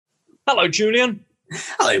Hello, Julian.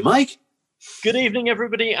 Hello, Mike. Good evening,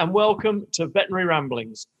 everybody, and welcome to Veterinary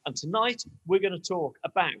Ramblings. And tonight we're going to talk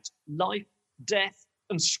about life, death,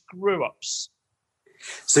 and screw-ups.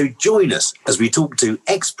 So join us as we talk to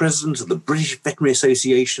ex-president of the British Veterinary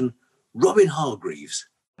Association, Robin Hargreaves.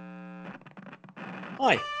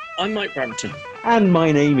 Hi, I'm Mike Brampton. And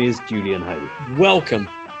my name is Julian Ho. Welcome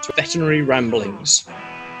to Veterinary Ramblings.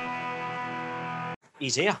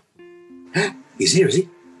 He's here. He's here, is he?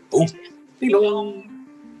 Oh, ding dong.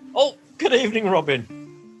 Oh, good evening, Robin.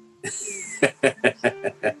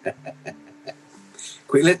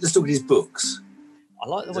 Quick, let's talk at his books. I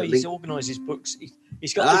like the way he's organised his books.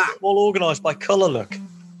 He's got them all organised by colour, look.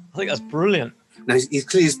 I think that's brilliant. Now, he's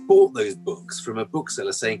clearly bought those books from a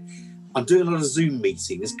bookseller saying, I'm doing a lot of Zoom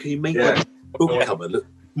meetings. Can you make my book cover look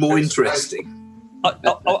more interesting?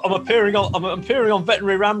 I'm appearing on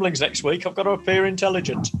Veterinary Ramblings next week. I've got to appear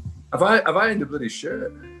intelligent. Have I in the bloody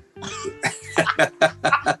shirt?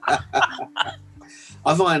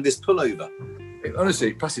 I've ironed this pullover. Honestly,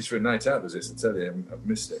 it passes for a night out, does this? I tell you, I've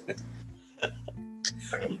missed it.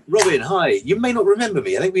 Robin, hi. You may not remember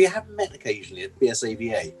me. I think we have met occasionally at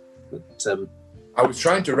BSAVA. But, I was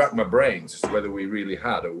trying to rack my brains as to whether we really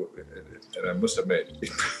had, and I must admit...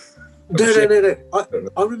 No.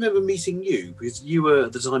 I remember meeting you because you were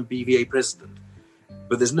at the time BVA president,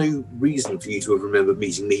 but there's no reason for you to have remembered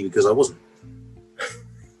meeting me because I wasn't.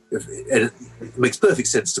 And it makes perfect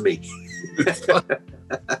sense to me.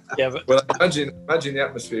 Yeah, but... Well, imagine the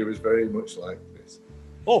atmosphere was very much like this.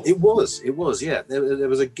 Oh, it was, yeah. There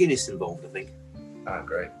was a Guinness involved, I think. Ah,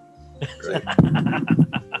 great.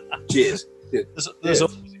 Cheers. There's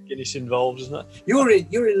always a Guinness involved, isn't there?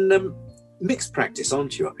 You're in mixed practice,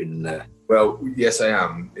 aren't you? Up in. Well, yes, I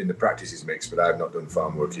am. In the practice is mixed, but I've not done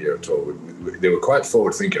farm work here at all. They were quite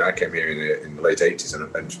forward thinking. I came here in the late 80s,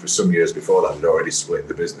 and for some years before that, they'd already split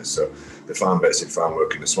the business. So the farm vets did farm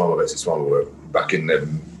work and the smaller vets did smaller work back in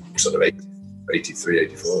sort of 83,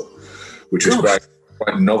 84, which was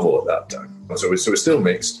quite novel at that time. So we're still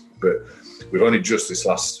mixed, but we've only just this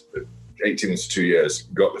last 18 months to 2 years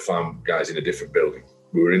got the farm guys in a different building.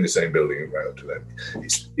 We were in the same building right up to then.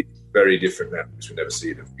 It's very different now because we never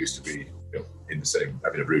see them. We used to be in the same,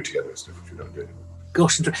 having a brew together and stuff, which we don't do anymore.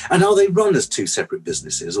 Gosh, and are they run as two separate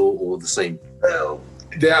businesses or the same? Well,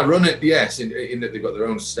 they are run it, yes, in that they've got their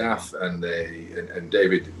own staff, and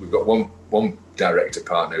David, we've got one director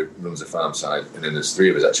partner who runs the farm side, and then there's three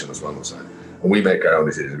of us actually on the small side, and we make our own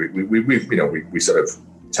decisions. We sort of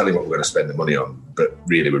tell him what we're going to spend the money on, but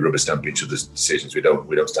really we rubber stamp each other's decisions. We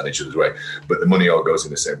don't stand each other's way, but the money all goes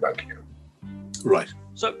in the same bank account. Right.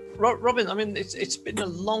 So, Robin, I mean, it's been a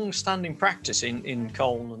long-standing practice in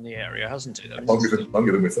Colne and the area, hasn't it? I mean,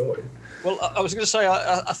 longer than we thought. Yeah. Well, I was going to say,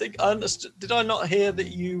 I think I understood. Did I not hear that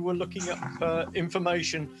you were looking up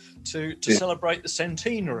information to celebrate the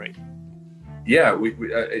centenary? Yeah,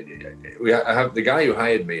 I have the guy who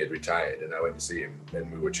hired me had retired, and I went to see him,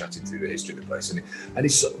 and we were chatting through the history of the place, and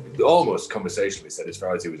he almost conversationally said, as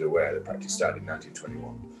far as he was aware, the practice started in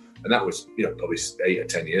 1921. And that was, probably 8 or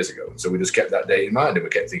 10 years ago. So we just kept that date in mind, and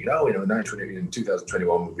we kept thinking, in 2021,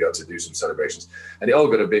 we'll be able to do some celebrations. And it all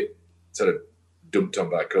got a bit sort of dumped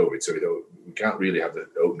on by COVID. So we can't really have the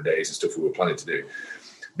open days and stuff we were planning to do.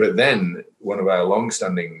 But then one of our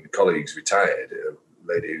long-standing colleagues retired, a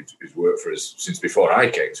lady who's worked for us since before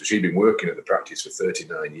I came. So she'd been working at the practice for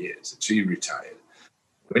 39 years, and she retired.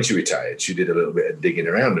 When she retired, she did a little bit of digging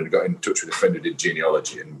around and got in touch with a friend who did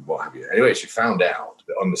genealogy and what have you. Anyway, she found out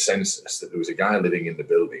that on the census that there was a guy living in the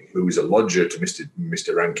building who was a lodger to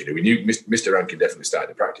Mr. Rankin, who we knew Mr. Rankin definitely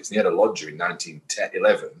started the practice. And he had a lodger in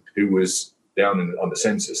 1911 who was down on the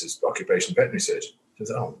census as occupational veterinary surgeon.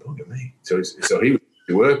 So I thought, oh, look at me. So he was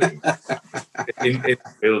working in the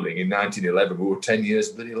building in 1911. We were 10 years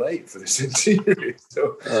bloody late for the centenary.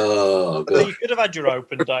 So, you could have had your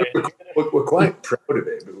open day. We're quite proud of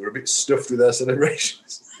it, but we're a bit stuffed with our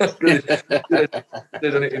celebrations. Did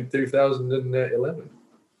on it in 2011.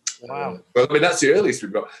 Wow. Well, I mean, that's the earliest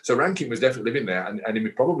we've got. So Rankin was definitely living there, and he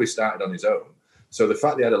probably started on his own. So the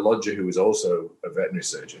fact that he had a lodger who was also a veterinary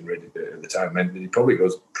surgeon at the time meant that he probably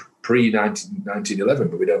goes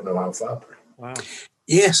pre-1911, but we don't know how far pre. Wow.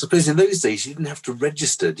 Yes, I suppose in those days you didn't have to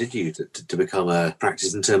register, did you, to become a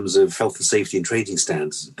practice in terms of health and safety and trading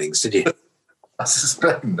standards and things, did you? I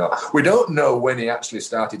suspect not. We don't know when he actually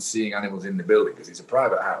started seeing animals in the building because it's a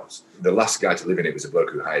private house. The last guy to live in it was a bloke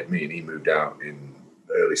who hired me, and he moved out in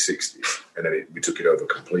the early 60s, and then we took it over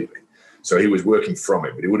completely. So he was working from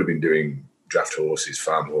it, but he would have been doing draft horses,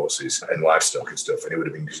 farm horses, and livestock and stuff, and he would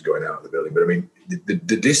have been just going out of the building. But I mean, the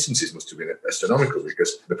distances must have been astronomical,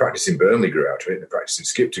 because the practice in Burnley grew out of it, and the practice in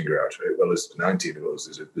Skipton grew out of it. Well, there's 19 of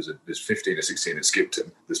us. There's 15 or 16 at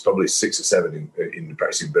Skipton. There's probably 6 or 7 in the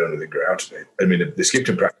practice in Burnley that grew out of it. I mean, the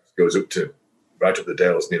Skipton practice goes up to right up the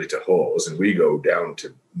Dales, nearly to Hawes, and we go down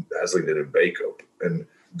to Haslingden and Bacup, and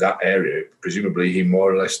that area, presumably, he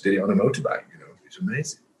more or less did it on a motorbike. You know, it's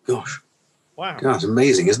amazing. Gosh. Wow. God, it's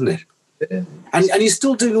amazing, isn't it? Yeah. And you're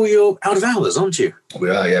still doing all your out of hours, aren't you? We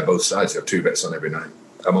are, yeah, both sides. We have 2 vets on every night.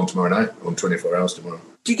 I'm on tomorrow night. I'm on 24 hours tomorrow.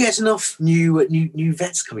 Do you get enough new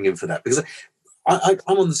vets coming in for that? Because I'm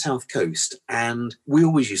on the south coast, and we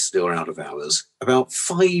always used to do our out of hours. About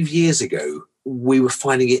 5 years ago, we were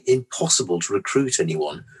finding it impossible to recruit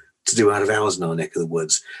anyone to do out of hours in our neck of the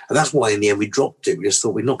woods, and that's why in the end we dropped it. We just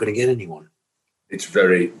thought we're not going to get anyone. It's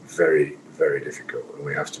very, very, very difficult, and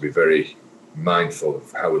we have to be very mindful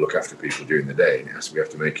of how we look after people during the day, and we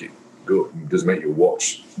have to make it good. It does make you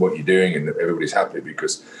watch what you're doing, and everybody's happy,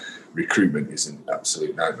 because recruitment is an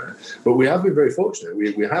absolute nightmare. But we have been very fortunate.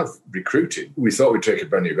 We have recruited. We thought we'd take a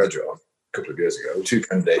brand new graduate on a couple of years ago. 2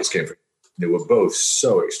 candidates came from. They were both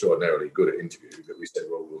so extraordinarily good at interviewing that we said,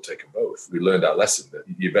 well, we'll take them both. We learned our lesson that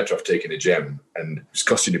you're better off taking a gem, and it's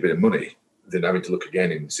costing you a bit of money, than having to look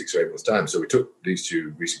again in 6 or 8 months' time. So we took these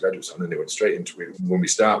 2 recent graduates on, and they went straight into it. When we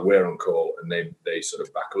start, we're on call, and they sort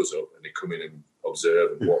of back us up, and they come in and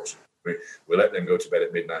observe and watch. We let them go to bed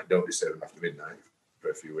at midnight, don't disturb them after midnight for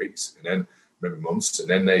a few weeks, and then maybe months, and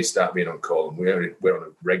then they start being on call, and we're on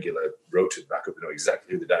a regular rotated backup. We know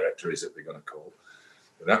exactly who the director is that they're going to call.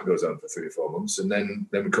 And that goes on for 3 or 4 months, and then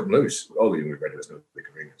we come loose. All the younger graduates know they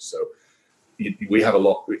can ring us. So we have a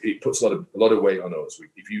lot. It puts a lot of weight on us.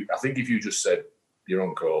 I think if you just said you're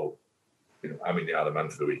on call, you know, I'm in the Isle of Man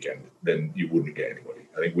for the weekend, then you wouldn't get anybody.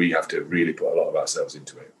 I think we have to really put a lot of ourselves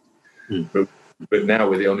into it. But now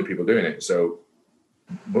we're the only people doing it. So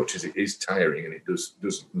much as it is tiring, and it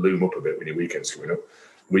does loom up a bit when your weekend's coming up,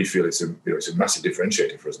 we feel it's a massive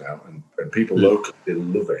differentiator for us now, and people locally, they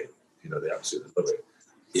love it. You know, they absolutely love it.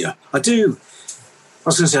 Yeah, I do. I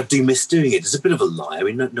was going to say I do miss doing it. It's a bit of a lie. I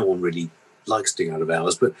mean, no one really likes doing out of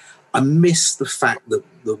hours, but I miss the fact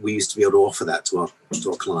that we used to be able to offer that to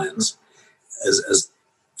our clients. As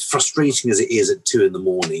frustrating as it is at 2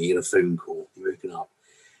 a.m, you get a phone call, you're waking up.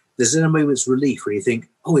 There's then a moment's relief when you think,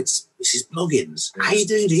 oh, it's Mrs. Bloggins. How you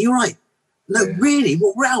doing? Are you all right? No, really?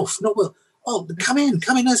 What, Ralph? Not well. Oh, come in,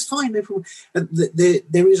 that's fine. No problem. And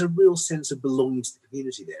there is a real sense of belonging to the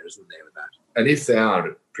community there, isn't there, with that? And if they are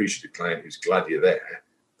an appreciative client who's glad you're there,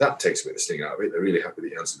 that takes a bit of the sting out of it. They're really happy that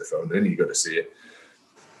you answered the phone, and then you've got to see it.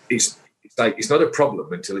 It's like, it's not a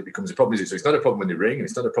problem until it becomes a problem, is it? So it's not a problem when they ring, and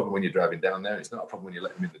it's not a problem when you're driving down there, it's not a problem when you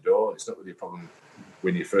let them in the door, it's not really a problem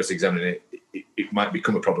when you're first examining it. It might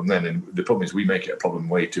become a problem then, and the problem is we make it a problem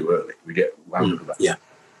way too early. We get wound up about it. Yeah.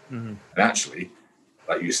 And actually,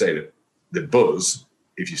 like you say, the buzz,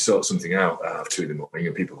 if you sort something out at 2 a.m.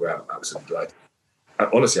 and people go out absolutely delighted.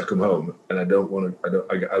 Honestly, I come home and I don't want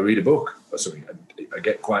to. I read a book or something. I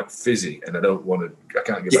get quite fizzy, and I don't want to. I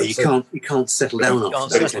can't get. Yeah, you can't settle down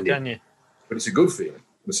after that, can you? But it's a good feeling.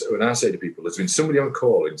 When I say to people, there's been somebody on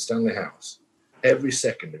call in Stanley House every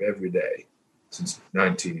second of every day since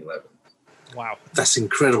 1911. Wow, that's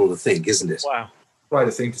incredible to think, isn't it? Wow, quite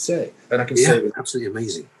a thing to say, and I can say it with absolutely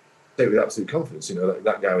amazing. Say it with absolute confidence. You know,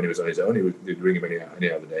 that guy when he was on his own, he'd ring him any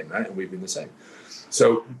other day and night, and we've been the same.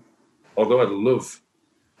 So, although I'd love,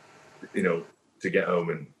 you know, to get home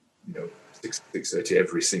and, you know, 6:30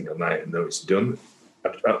 every single night and know it's done,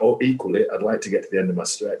 or equally, I'd like to get to the end of my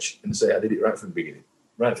stretch and say I did it right from the beginning,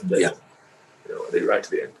 right from day one. You know, I did it right to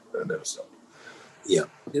the end, and I never stopped. Yeah,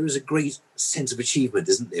 there is a great sense of achievement,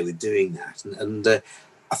 isn't there, with doing that, and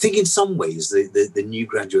I think in some ways the new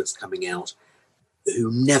graduates coming out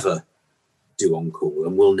who never do on call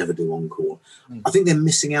and will never do on call, I think they're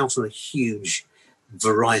missing out on a huge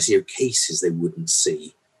variety of cases they wouldn't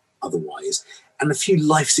see otherwise, and a few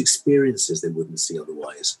life's experiences they wouldn't see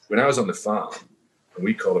otherwise. When I was on the farm and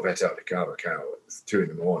we called a vet out to carve a cow at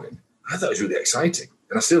 2 a.m, I thought it was really exciting,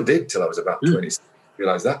 and I still did till I was about 20.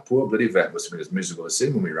 Realised that poor bloody vet must have been as miserable as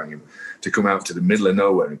sin when we rang him to come out to the middle of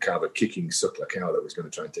nowhere and carve a kicking suckler cow that was going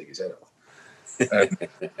to try and take his head off.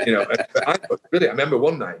 You know, I remember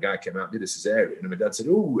one night a guy came out and did a cesarean, and my dad said,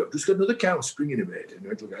 "Oh, I've just got another cow springing a bit," and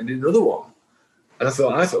I did another one. And I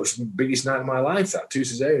thought it was the biggest night of my life, that 2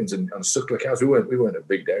 cesareans and suckler cows. We weren't a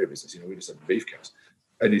big dairy business, you know, we just had beef cows.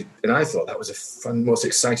 And I thought that was the most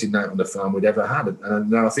exciting night on the farm we'd ever had.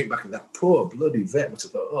 And now I think back at that poor bloody vet must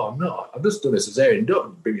have thought, oh no, I've just done a cesarean,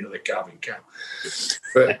 don't bring me another calving cow.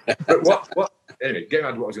 But what anyway, getting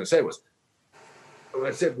on to what I was going to say was,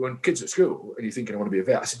 I said, when kids at school and you're thinking, I want to be a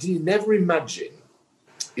vet, I said, do you never imagine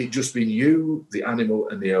it just being you, the animal,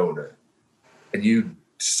 and the owner, and you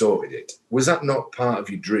sorted it? Was that not part of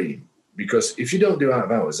your dream? Because if you don't do out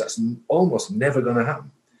of hours, that's almost never going to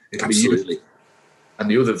happen. It'll Absolutely. be you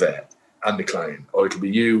and the other vet and the client, or it'll be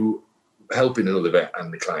you helping another vet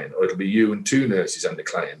and the client, or it'll be you and 2 nurses and the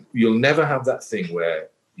client. You'll never have that thing where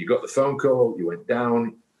you got the phone call, you went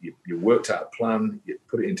down, you worked out a plan, you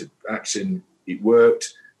put it into action, it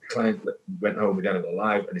worked, the client went home with animal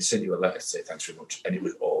alive, and he sent you a letter to say thanks very much, and it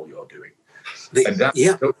was all you're doing. And that,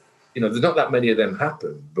 there's not that many of them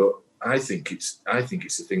happen, but I think it's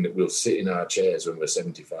the thing that we'll sit in our chairs when we're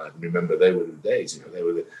 75 and remember they were the days. They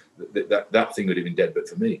were that thing would have been dead, but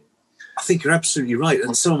for me. I think you're absolutely right.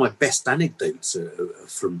 And some of my best anecdotes are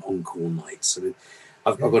from on-call nights. I mean,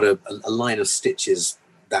 I've got a line of stitches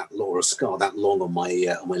that long, or a scar that long on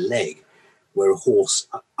my leg, where a horse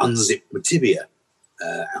unzipped my tibia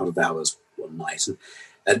out of hours one night,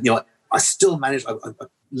 and I still managed. I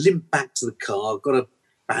limped back to the car, got a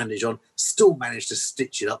bandage on, still managed to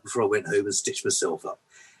stitch it up before I went home and stitched myself up.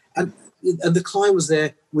 And the client was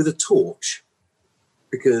there with a torch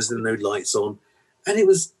because there were no lights on, and it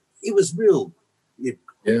was real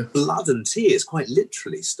blood and tears, quite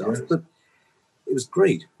literally stuff. Yeah. But it was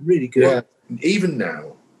great, really good. Yeah. Even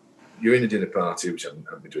now, you're in a dinner party, which I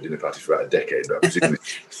haven't been to a dinner party for about a decade, but I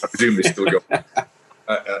presume they still go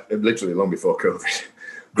literally long before COVID.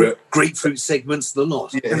 But grapefruit segments, the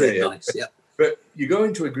lot. Very nice, yeah. But you go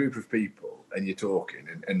into a group of people and you're talking,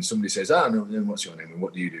 and somebody says, no, what's your name and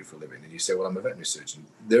what do you do for a living? And you say, well, I'm a veterinary surgeon.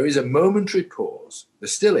 There is a momentary pause. There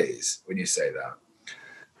still is when you say that.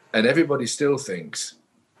 And everybody still thinks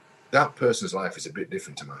that person's life is a bit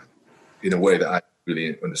different to mine in a way that I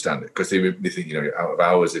really understand it. Because they think, out of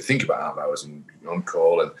hours, they think about out of hours and on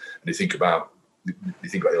call, and they think about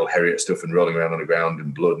the old Harriet stuff and rolling around on the ground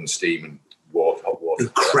and blood and steam and hot water.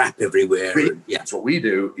 And crap everywhere. That's what we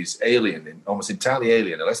do is alien, almost entirely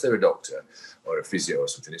alien, unless they're a doctor or a physio or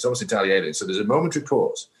something. It's almost entirely alien. So there's a momentary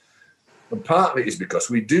pause. And part of it is because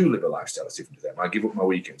we do live a lifestyle that's different to them. I give up my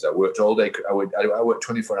weekends. I worked all day. I worked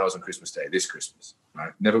 24 hours on Christmas Day, this Christmas.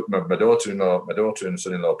 Right? Never. My daughter and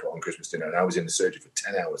son-in-law put on Christmas dinner, and I was in the surgery for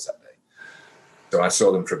 10 hours that day. So I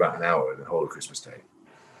saw them for about an hour the whole of Christmas Day.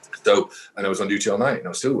 So, and I was on duty all night, and I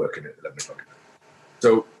was still working at 11 o'clock at night.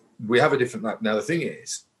 So we have a different life. Now, the thing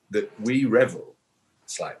is that we revel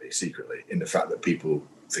slightly secretly in the fact that people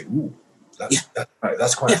think, ooh,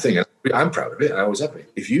 that's quite a thing. And I'm proud of it. I always have been.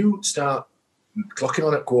 If you start clocking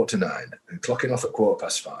on at 8:45 and clocking off at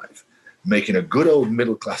 5:15, making a good old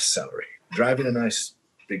middle-class salary, driving a nice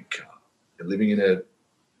big car, and living in a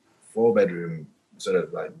 4-bedroom sort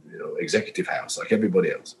of executive house like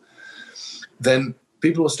everybody else, then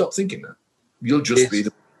people will stop thinking that. You'll just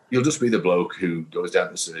be the bloke who goes down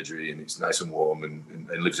to surgery and it's nice and warm and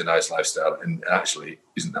lives a nice lifestyle and actually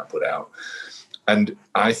isn't that put out. And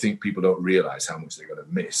I think people don't realise how much they're going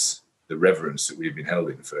to miss the reverence that we've been held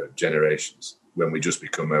in for generations when we just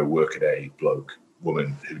become a workaday bloke,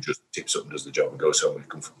 woman who just tips up and does the job and goes home with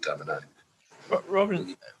comfort time of night.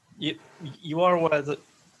 Robin, you are aware that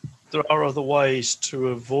there are other ways to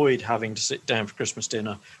avoid having to sit down for Christmas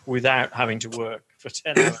dinner without having to work for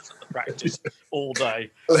 10 hours at the practice all day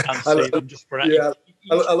and see them just for I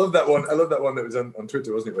love that one. I love that one that was on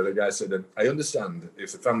Twitter, wasn't it, where the guy said, I understand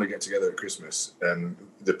if the family get together at Christmas,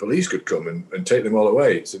 the police could come and take them all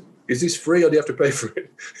away. So, is this free or do you have to pay for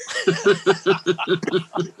it?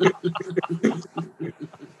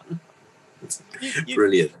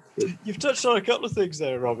 Brilliant. You've touched on a couple of things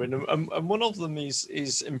there, Robin, and one of them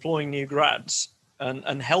is employing new grads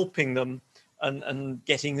and helping them and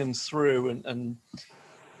getting them through and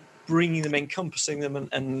bringing them, encompassing them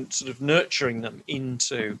and sort of nurturing them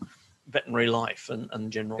into veterinary life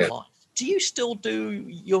and general life. Do you still do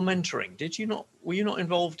your mentoring? Were you not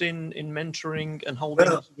involved in mentoring and holding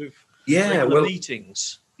regular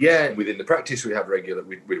meetings? Yeah, within the practice we have regular,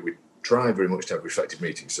 we try very much to have reflective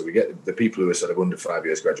meetings. So we get the people who are sort of under 5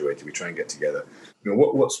 years graduated, we try and get together.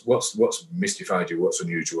 What's mystified you, what's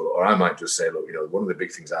unusual? Or I might just say, look, one of the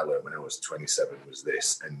big things I learned when I was 27 was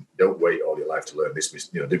this, and don't wait all your life to learn this,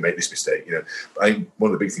 don't make this mistake, But I think one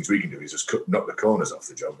of the big things we can do is just knock the corners off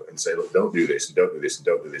the job and say, look, don't do this and don't do this and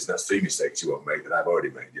don't do this. And that's 3 mistakes you won't make that I've already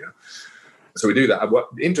made, So we do that.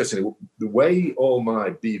 Interestingly, the way all my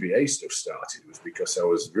BVA stuff started was because I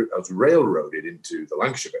was railroaded into the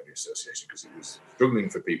Lancashire Veterinary Association because it was struggling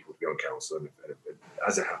for people to be on council. And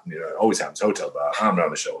as it happened, it always happens, hotel bar, arm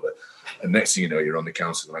around the shoulder. And next thing you know, you're on the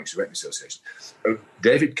council of the Lancashire Veterinary Association.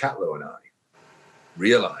 David Catlow and I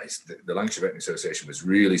realised that the Lancashire Veterinary Association was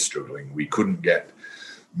really struggling. We couldn't get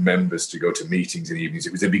members to go to meetings in the evenings.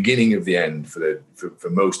 It was the beginning of the end for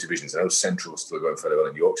most divisions. I know Central was still going fairly well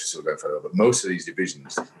and Yorkshire still going fairly well, but most of these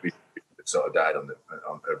divisions sort of died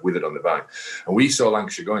withered on the vine. And we saw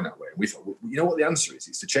Lancashire going that way. And we thought, well, you know what the answer is?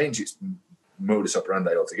 It's to change its modus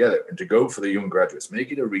operandi altogether and to go for the young graduates,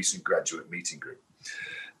 make it a recent graduate meeting group.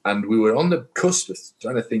 And we were on the cusp of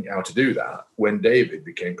trying to think how to do that when David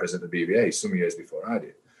became president of BVA some years before I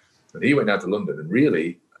did. And he went down to London and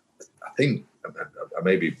really, I think, I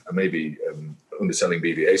may be underselling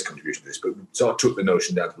BVA's contribution to this, but sort of took the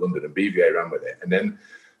notion down to London and BVA ran with it. And then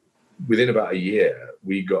within about a year,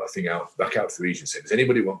 we got a thing back out to the region saying, does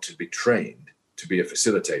anybody want to be trained to be a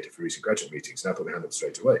facilitator for recent graduate meetings? And I put my hand up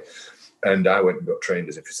straight away. And I went and got trained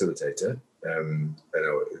as a facilitator. And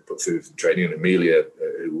I put through the training, and Amelia,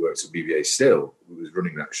 who works at BVA still, was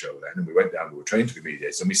running that show then. And we went down, we were trained to be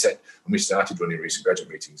mediators, and we started running recent graduate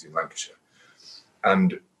meetings in Lancashire.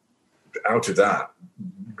 And out of that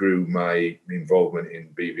grew my involvement in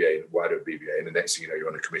BVA and wider BVA. And the next thing you know, you're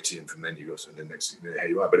on a committee, and from then you go, and the next thing you know, here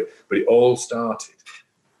you are. But it all started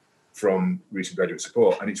from recent graduate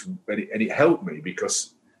support, and it helped me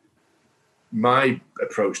because my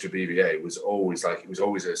approach to BVA was always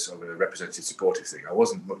a sort of a representative supportive thing. I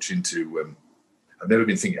wasn't much into. I've never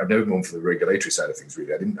been one for the regulatory side of things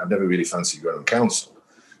really. I've never really fancied going on council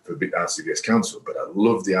for the RCVS council, but I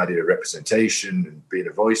love the idea of representation and being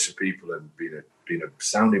a voice for people and being a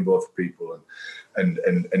sounding board for people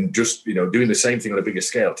and just doing the same thing on a bigger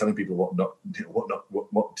scale, telling people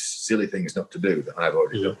what silly things not to do that I've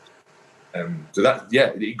already done. So that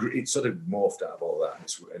it sort of morphed out of all that,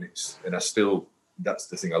 that's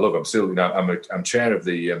the thing I love. I'm chair of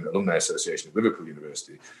the Alumni Association of Liverpool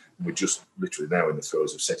University. And we're just literally now in the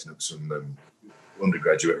throes of setting up some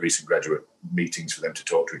recent graduate meetings for them to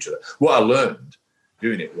talk to each other. What I learned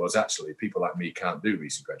doing it was actually people like me can't do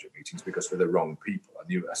recent graduate meetings because we're the wrong people. I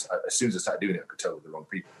knew as soon as I started doing it, I could tell we're the wrong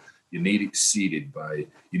people. You need it seeded by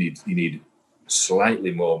you need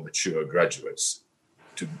slightly more mature graduates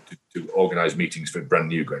to organise meetings for brand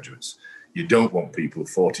new graduates. You don't want people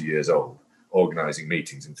 40 years old organising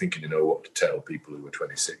meetings and thinking they know what to tell people who are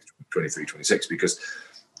 26, 23, 26, because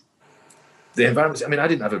the environment, I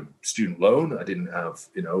didn't have a student loan. I didn't have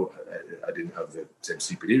the same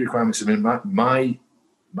CPD requirements.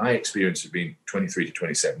 My experience of being 23 to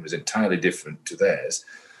 27 was entirely different to theirs.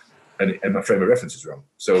 And my frame of reference is wrong.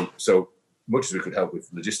 So much as we could help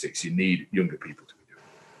with logistics, you need younger people to be doing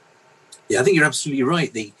it. Yeah, I think you're absolutely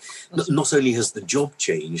right. Not only has the job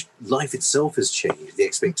changed, life itself has changed. The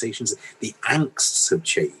expectations, the angsts have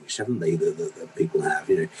changed, haven't they? That people have,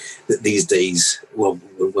 that these days. Well,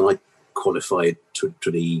 when I qualified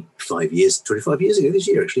 25 years ago this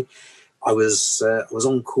year, actually, I was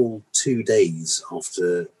on call 2 days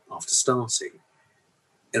after starting.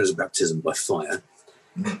 It was a baptism by fire.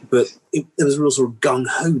 But there was a real sort of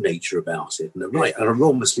gung-ho nature about it. And I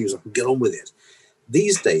rolled my sleeves up and get on with it.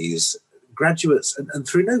 These days, graduates, and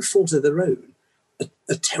through no fault of their own,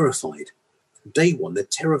 are terrified. Day one, they're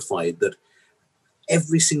terrified that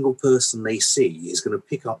every single person they see is going to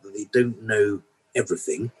pick up that they don't know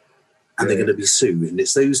everything, and they're going to be sued. And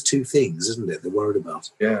it's those two things, isn't it, they're worried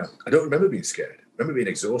about? Yeah. I don't remember being scared. I remember being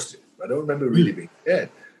exhausted. I don't remember really being scared.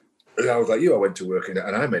 I was like you, I went to work and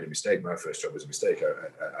I made a mistake. My first job was a mistake.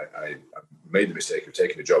 I made the mistake of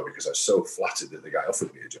taking a job because I was so flattered that the guy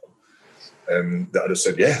offered me a job. That I just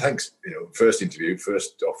said, yeah, thanks. First interview,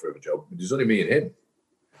 first offer of a job. It was only me and him.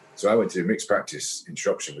 So I went to mixed practice in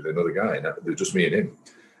Shropshire with another guy, and there was just me and him.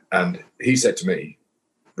 And he said to me,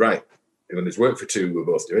 right, when there's work for two, we'll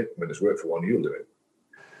both do it. When there's work for one, you'll do it.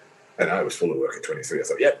 And I was full of work at 23. I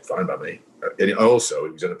thought, yeah, fine by me. And also,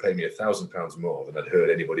 he was going to pay me £1,000 more than I'd heard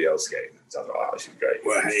anybody else getting. So I thought, this is great.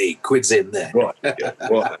 Well, hey, quid's in there. Right, yeah,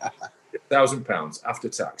 well, £1,000 after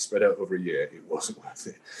tax spread out over a year, it wasn't worth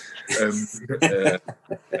it.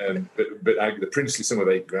 But the princely sum of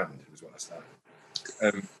 £8,000 was what I started.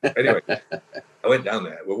 Anyway, I went down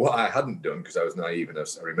there. Well, what I hadn't done, because I was naive and I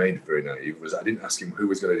remained very naive, was I didn't ask him who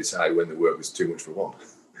was going to decide when the work was too much for one.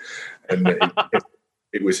 And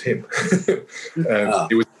it was him.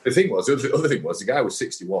 The other thing was, the guy was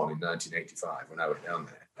 61 in 1985 when I went down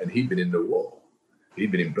there, and he'd been in the war.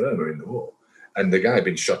 He'd been in Burma in the war. And the guy had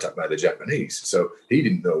been shot at by the Japanese. So he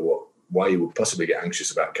didn't know why you would possibly get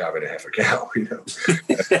anxious about carving a heifer cow,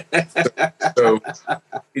 So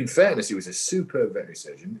in fairness, he was a superb veterinary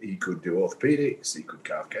surgeon. He could do orthopedics, he could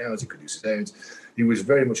carve cows, he could do cesareans. He was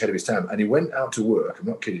very much ahead of his time. And he went out to work, I'm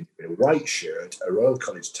not kidding, in a white shirt, a Royal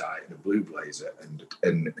College tie, and a blue blazer,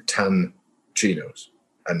 and tan chinos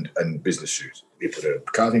and business shoes. He put a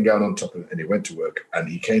carving gown on top of it, and he went to work, and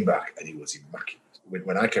he came back, and he was immaculate.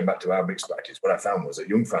 when I came back to our mixed practice, what I found was that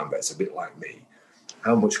young farm vets, a bit like me,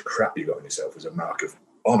 how much crap you got on yourself was a mark of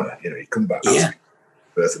honour. You know, you come back,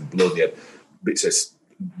 birth and blood, you had bits of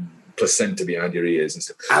placenta behind your ears and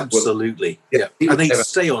stuff. Absolutely. Well, and they'd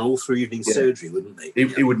stay on all through evening surgery, wouldn't they?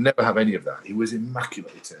 He would never have any of that. He was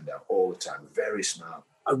immaculately turned out all the time, very smart.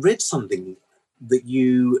 I read something that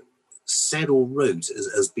you said or wrote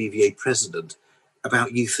as BVA president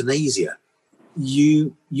about euthanasia.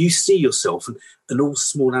 You see yourself, and all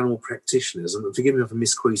small animal practitioners, and forgive me if I'm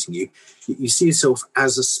misquoting you, you see yourself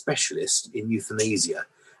as a specialist in euthanasia.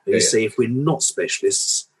 And you say if we're not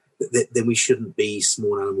specialists, then we shouldn't be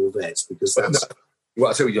small animal vets, because that's...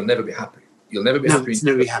 Well, I tell you, you'll never be happy. You'll never be happy.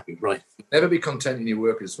 Never be happy, right. You'll never be content in your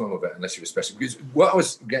work as a small animal vet unless you're a specialist. Because what I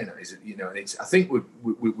was getting at is that, you know, and I think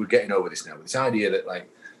we're getting over this now, with this idea that, like,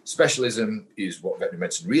 specialism is what veterinary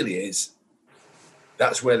medicine really is.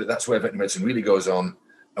 That's where veterinary medicine really goes on,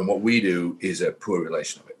 and what we do is a poor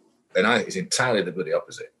relation of it. And I think it's entirely the bloody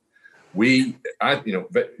opposite.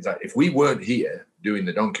 If we weren't here doing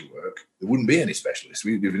the donkey work, there wouldn't be any specialists.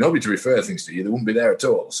 We'd have nobody to refer things to. There wouldn't be there at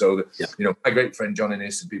all. So, you know, my great friend John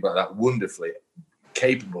Innes and people like that, wonderfully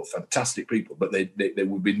capable, fantastic people, but they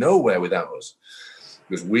would be nowhere without us,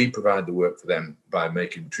 because we provide the work for them by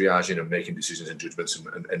making triaging and making decisions and judgments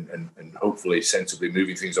and hopefully sensibly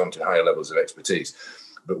moving things on to higher levels of expertise.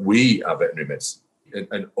 But we are veterinary medicine.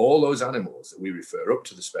 And all those animals that we refer up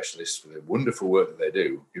to the specialists for the wonderful work that they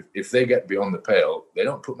do, if they get beyond the pale, they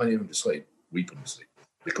don't put many of them to sleep. We put them to sleep.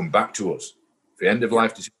 They come back to us. The end of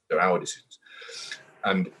life decisions are our decisions.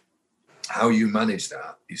 And how you manage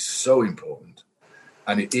that is so important.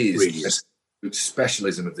 And it is. Really is. The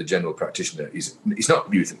specialism of the general practitioner it's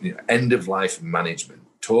not youth, end of life management,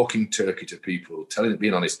 talking turkey to people,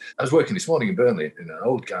 being honest. I was working this morning in Burnley, and an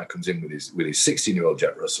old guy comes in with his 16-year-old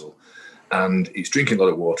Jack Russell, and he's drinking a lot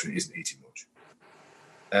of water and he isn't eating much.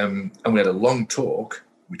 And we had a long talk.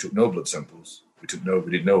 We took no blood samples. We did no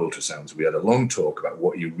ultrasounds. We had a long talk about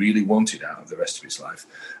what he really wanted out of the rest of his life,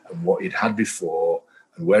 and what he'd had before,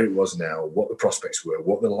 and where it was now, what the prospects were,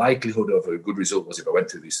 what the likelihood of a good result was if I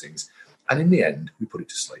went through these things. And in the end, we put it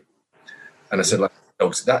to sleep. And I said, like,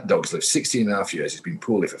 that dog's lived 16 and a half years. He's been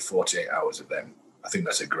poorly for 48 hours of them. I think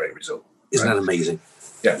that's a great result. Isn't that amazing?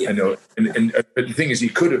 Yeah, I know. And but the thing is, you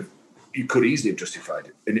could easily have justified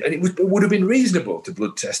it. And it would have been reasonable to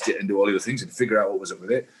blood test it and do all the other things and figure out what was up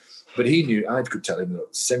with it. But he knew, I could tell him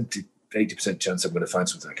that 70, 80% chance I'm going to find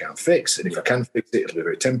something I can't fix. And if I can fix it, it'll be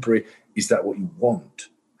very temporary. Is that what you want?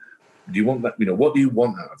 Do you want that? You know, what do you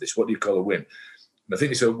want out of this? What do you call a win? And I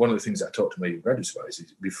think it's one of the things that I talk to my graduates about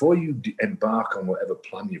is before you embark on whatever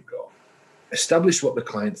plan you've got, establish what the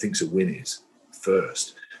client thinks a win is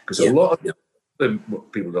first. Because a lot of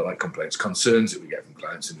what people don't like complaints, concerns that we get from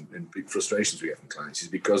clients and big frustrations we get from clients is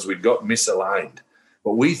because we got misaligned.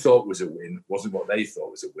 What we thought was a win wasn't what they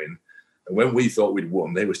thought was a win. And when we thought we'd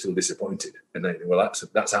won, they were still disappointed. And they, well,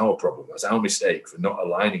 that's our problem. That's our mistake for not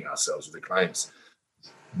aligning ourselves with the client's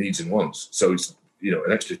needs and wants. So it's, you know,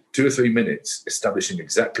 an extra 2 or 3 minutes establishing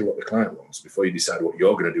exactly what the client wants before you decide what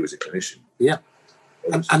you're going to do as a clinician. Yeah.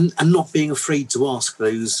 And not being afraid to ask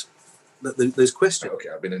those questions. Okay,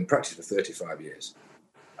 I've been in practice for 35 years.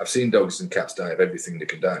 I've seen dogs and cats die of everything they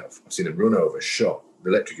can die of. I've seen them run over, shot,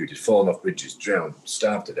 electrocuted, fallen off bridges, drowned,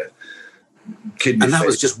 starved to death. Kidney and that failure.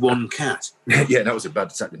 Was just one cat. Yeah, that was a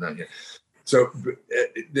bad Saturday night, yeah. So,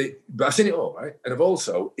 but I've seen it all, right? And I've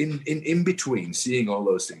also, in between seeing all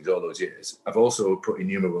those things all those years, I've also put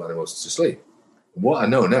innumerable animals to sleep. What I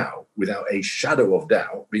know now, without a shadow of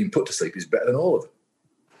doubt, being put to sleep is better than all of them.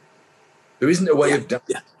 There isn't a way of dying.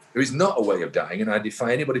 Yeah. There is not a way of dying, and I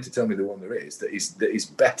defy anybody to tell me the one there is that is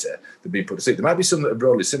better than being put to sleep. There might be some that are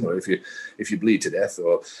broadly similar if you bleed to death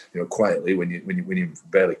or, you know, quietly when you're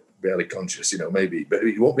barely conscious, you know, maybe, but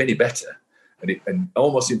it won't be any better, and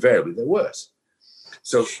almost invariably they're worse.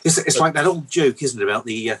 So it's like that old joke, isn't it, about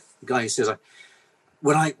the guy who says,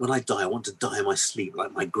 when I die, I want to die in my sleep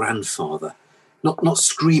like my grandfather, not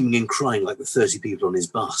screaming and crying like the 30 people on his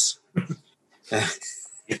bus.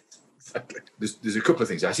 Exactly. There's a couple of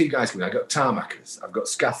things. I see guys coming. I've got tarmackers. I've got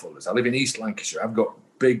scaffolders. I live in East Lancashire. I've got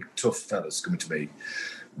big, tough fellas coming to me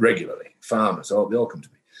regularly. Farmers, they all come to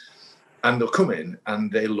me. And they'll come in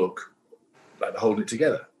and they look like they're holding it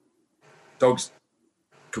together. Dogs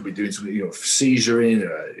could be doing something, you know, seizuring,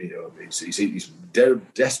 or, you know, he's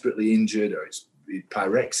desperately injured, or it's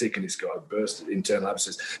pyrexic and it's got a burst of internal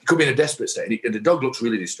abscess. It could be in a desperate state. And the dog looks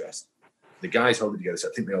really distressed. The guy's holding it together. So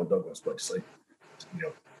I think the old dog wants to put it to sleep. You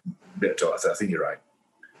know, bit of talk. I said, I think you're right.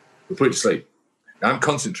 We'll put it to sleep. Now I'm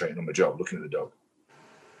concentrating on my job, looking at the dog.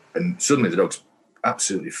 And suddenly the dog's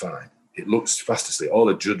absolutely fine. It looks fast asleep. All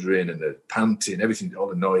the juddering and the panting, everything, all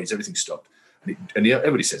the noise, everything stopped. And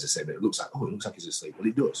everybody says the same thing. It looks like he's asleep. Well,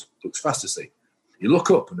 it does. It looks fast asleep. You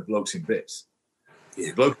look up and the bloke's in bits. Yeah.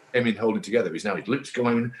 The bloke came in holding together. He's now, his lips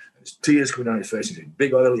going, and there's tears coming down his face. He's in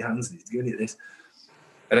big oily hands and he's giving it this.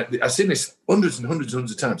 And I've seen this hundreds and hundreds and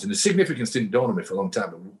hundreds of times, and the significance didn't dawn on me for a long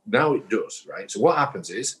time, but now it does, right? So what happens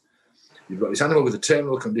is, you've got this animal with a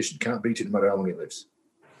terminal condition, can't beat it no matter how long it lives.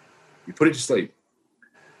 You put it to sleep,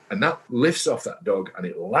 and that lifts off that dog, and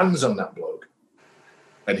it lands on that bloke,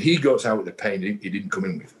 and he goes out with the pain he didn't come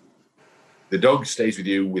in with. The dog stays with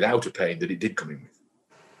you without a pain that it did come in with.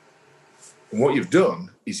 And what you've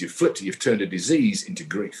done is you've flipped it, you've turned a disease into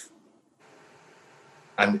grief.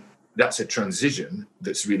 And that's a transition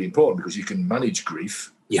that's really important because you can manage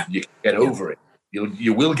grief. Yeah. You can get over it.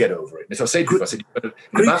 You will get over it. And so I say grief,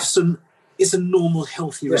 grief is a normal,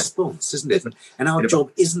 healthy response, isn't it? And our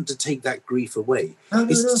job isn't to take that grief away.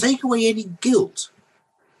 It's to take away any guilt.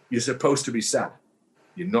 You're supposed to be sad.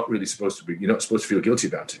 You're not really supposed to be. You're not supposed to feel guilty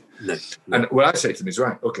about it. No. And what I say to them is,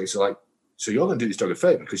 right, okay, so you're going to do this dog a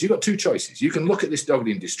favor because you've got two choices. You can look at this dog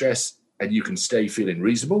in distress and you can stay feeling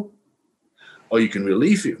reasonable, or you can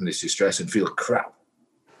relieve it from this distress and feel crap.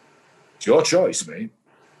 It's your choice, mate.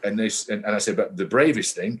 And I said, but the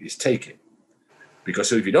bravest thing is take it. Because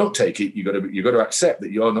so if you don't take it, you've got to accept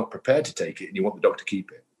that you're not prepared to take it and you want the dog to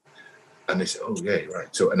keep it. And they said, oh, yeah,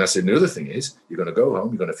 right. So, and I said, the other thing is, you're going to go home,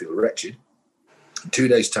 you're going to feel wretched. In 2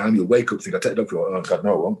 days' time, you'll wake up and think, I'll take the dog for oh, God,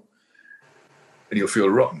 no, I won't. And you'll feel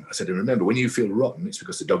rotten. I said, and remember, when you feel rotten, it's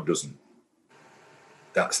because the dog doesn't.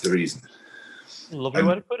 That's the reason. Lovely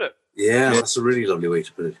way to put it. Yeah, that's a really lovely way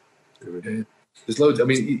to put it. Yeah. There's loads. I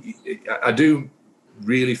mean, I do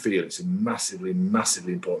really feel it's a massively,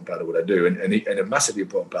 massively important part of what I do, and a massively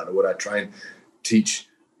important part of what I try and teach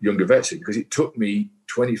younger vets, because it took me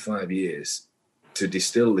 25 years to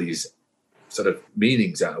distill these sort of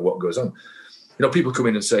meanings out of what goes on. You know, people come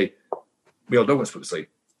in and say, we all don't want to put to sleep.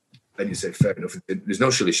 And you say, fair enough. There's no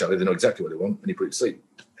shilly-shally. They know exactly what they want, and you put it to sleep.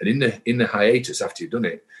 And in the hiatus after you've done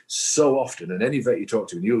it, so often, and any vet you talk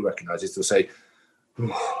to, and you'll recognise this, they'll say,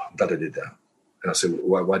 oh, I'm glad I did that. And I say,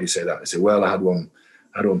 why do you say that? They say, well, I had one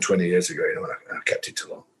 20 years ago, you know, and I kept it too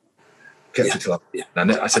long. Kept it too long. Yeah.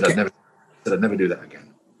 And I said, I'd never do that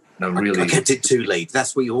again. And I kept it too late.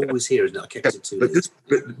 That's what you always hear, isn't it? I kept it too late.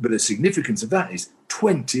 But the significance of that is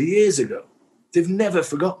 20 years ago. They've never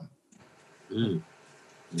forgotten. Mm.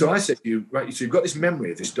 So I said to you, right, so you've got this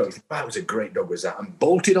memory of this dog. You think, wow, it was a great dog, was that? And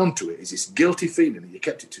bolted onto it is this guilty feeling that you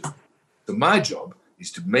kept it too long. So my job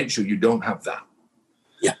is to make sure you don't have that.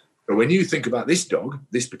 Yeah. But when you think about this dog,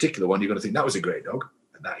 this particular one, you're going to think that was a great dog,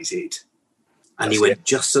 and that is it. And he went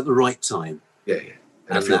just at the right time. Yeah.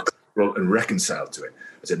 And I feel comfortable and reconciled to it.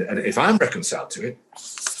 I said, and if I'm reconciled to it,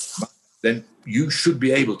 then you should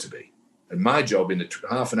be able to be. And my job in the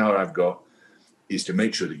half an hour I've got is to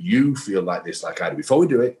make sure that you feel like this, like I do. Before we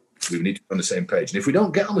do it, we need to be on the same page. And if we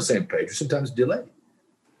don't get on the same page, we sometimes delay.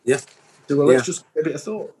 Yeah. So, well, let's just give it a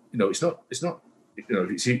thought. You know, it's not. You know,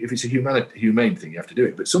 if it's a humane thing, you have to do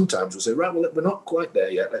it. But sometimes we'll say, right, well, we're not quite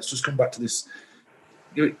there yet. Let's just come back to this.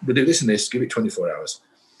 We'll do this and this. Give it 24 hours,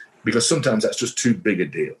 because sometimes that's just too big a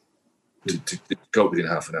deal to go within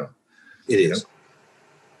half an hour. It is.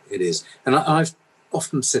 It is. And I've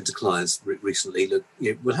often said to clients recently, look,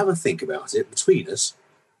 we'll have a think about it between us.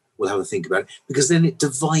 We'll have a think about it, because then it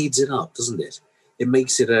divides it up, doesn't it? It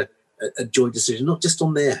makes it a joint decision, not just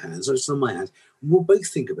on their hands, not just on my hands. We'll both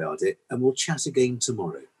think about it and we'll chat again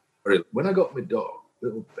tomorrow. When I got my dog,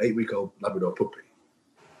 little 8-week-old Labrador puppy,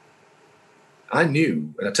 I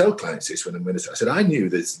knew, and I tell clients this when I said, I knew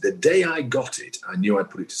that the day I got it, I knew I'd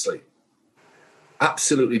put it to sleep.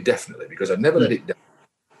 Absolutely, definitely, because I'd never let it down.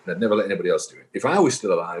 And I'd never let anybody else do it. If I was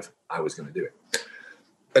still alive, I was going to do it.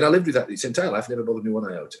 And I lived with that its entire life, never bothered me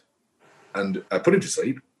one iota. And I put him to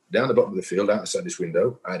sleep down the bottom of the field, outside this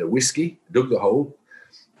window. I had a whiskey, dug the hole.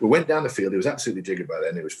 We went down the field. He was absolutely jiggered by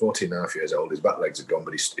then. He was 14 and a half years old. His back legs had gone,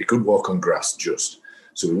 but he could walk on grass just.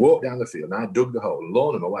 So we walked down the field, and I dug the hole.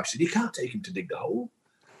 Lorna, my wife, said, you can't take him to dig the hole.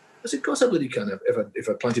 I said, of course I bloody can. If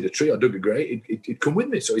I planted a tree or dug a grate, he'd come with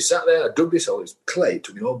me. So he sat there. I dug this hole. It was clay. It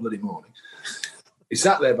took me all bloody morning. He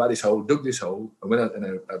sat there by this hole, dug this hole, and when I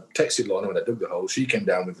texted Lorna when I dug the hole, she came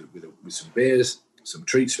down with some beers, some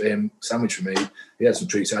treats for him, sandwich for me. He had some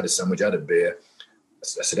treats, I had a sandwich, I had a beer.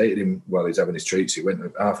 I sedated him while he was having his treats. He went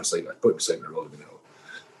half asleep. I put him to sleep and I rolled him in the hole.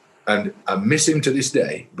 And I miss him to this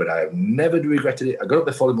day, but I have never regretted it. I got up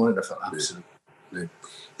the following morning and I felt absolutely. No.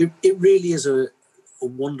 It really is a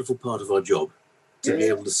wonderful part of our job to be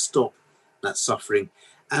able to stop that suffering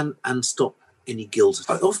and stop any guilt.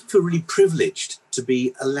 I often feel really privileged to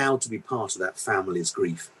be allowed to be part of that family's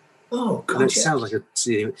grief. Oh, And God, it sounds like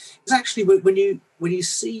it's actually when you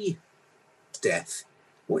see death,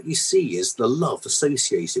 what you see is the love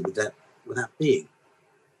associated with that being.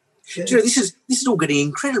 Yeah. Do you know, this is all getting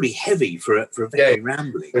incredibly heavy for a very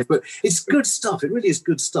rambling, but it's good stuff. It really is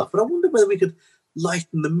good stuff. But I wonder whether we could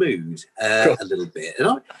lighten the mood a little bit.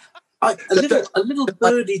 And a little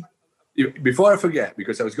birdie. Before I forget,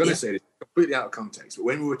 because I was going to say this completely out of context, but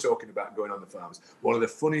when we were talking about going on the farms, one of the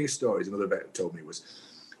funniest stories another vet told me was,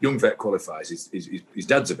 young vet qualifies. His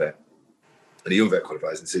dad's a vet, and the young vet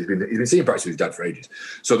qualifies, and so he's been seeing practice with his dad for ages.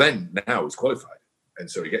 So now he's qualified. And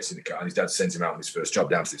so he gets in the car, and his dad sends him out on his first job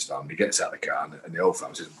down to this farm. And he gets out of the car, and the old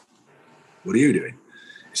farmer says, "What are you doing?"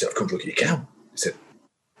 He said, "I've come to look at your cow." He said,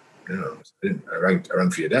 "No, I didn't. I rang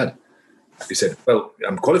for your dad." He said, "Well,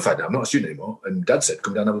 I'm qualified now. I'm not a student anymore." And Dad said,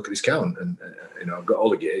 "Come down and have a look at this cow." And I've got all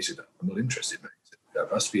the gear. He said, "I'm not interested, mate." He said,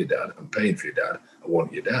 "I've asked for your dad. I'm paying for your dad. I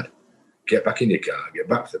want your dad. Get back in your car, get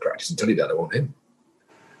back to the practice, and tell your dad I want him."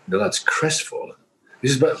 And the lad's crestfallen. He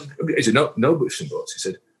said, "No buts and buts." He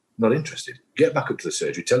said, "Not interested. Get back up to the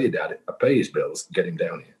surgery. Tell your dad I pay his bills. Get him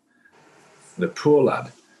down here." And the poor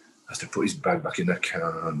lad has to put his bag back in the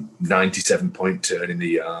car. 97-point turn in the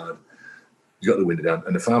yard. He's got the window down,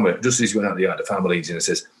 and the farmer, just as he's going out the yard, the farmer leans in and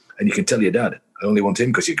says, "And you can tell your dad I only want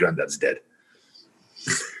him because your granddad's dead."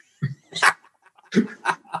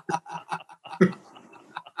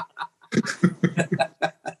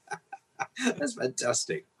 That's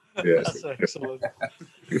fantastic. Yeah. That's excellent.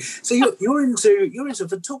 So you're into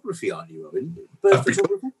photography, aren't you, Robin? Bird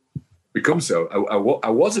photography? Become so. I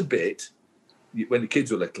was a bit when the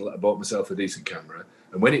kids were little. I bought myself a decent camera,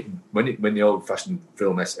 and when the old-fashioned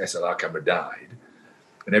film SLR camera died,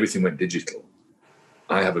 and everything went digital,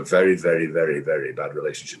 I have a very, very, very, very bad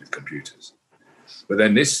relationship with computers. But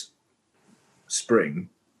then this spring,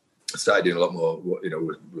 I started doing a lot more.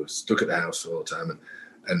 We're stuck at the house all the time,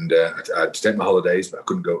 and I had to take my holidays, but I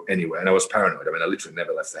couldn't go anywhere. And I was paranoid. I mean, I literally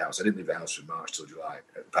never left the house. I didn't leave the house from March till July,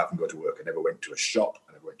 apart from go to work. I never went to a shop.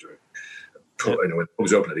 I never went to when it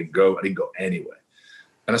was open, I didn't go anywhere.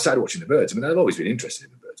 And I started watching the birds. I mean, I've always been interested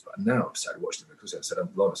in the birds, but now I've started watching them because I said,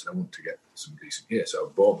 Lawrence, I want to get some decent gear. So I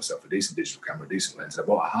bought myself a decent digital camera, a decent lens, and I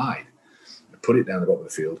bought a hide. I put it down the bottom of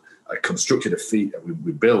the field. I constructed a feed.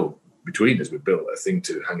 We built a thing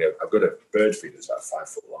to hang out. I've got a bird feeder that's about 5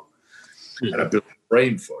 foot long. Mm-hmm. And I built a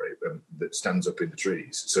frame for it that stands up in the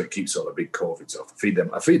trees, so it keeps all the big corvids off. I feed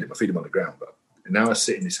them on the ground. But now I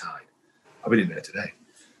sit in this hide. I've been in there today,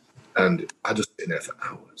 and I just sit in there for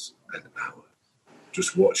hours and hours,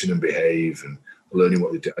 just watching them behave and learning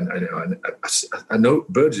what they do. And I know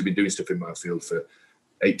birds have been doing stuff in my field for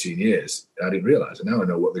 18 years. I didn't realise, and now I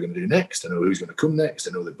know what they're going to do next. I know who's going to come next.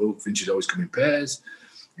 I know the bullfinches always come in pairs.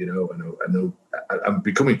 I know. I'm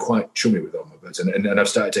becoming quite chummy with all my birds, and I've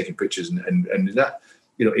started taking pictures and that,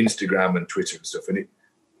 Instagram and Twitter and stuff. And it,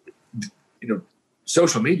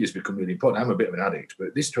 social media has become really important. I'm a bit of an addict,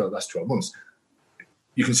 but last 12 months,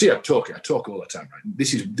 you can see I talk all the time. Right?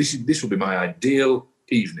 This will be my ideal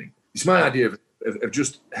evening. It's my idea of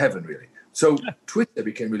just heaven, really. So Twitter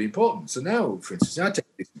became really important. So now, for instance, I take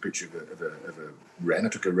a picture of a wren. I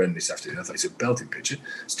took a wren this afternoon. I thought it's a belting picture.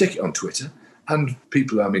 Stick it on Twitter. And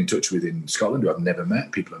people I'm in touch with in Scotland who I've never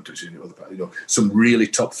met, people I'm in touch with in other parts, some really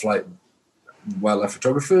top flight wildlife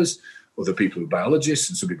photographers, other people who are biologists,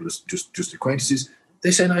 and some people are just acquaintances.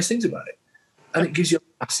 They say nice things about it. And it gives you a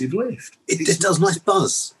massive lift. It does nice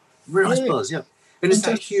buzz. Real nice buzz, yeah. And it's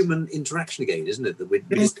that human interaction again, isn't it, that we're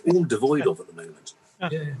just all devoid of at the moment.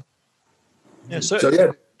 Yeah. So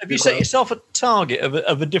have you set yourself a target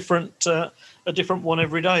of a different one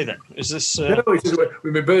every day? Then is this? No, it's just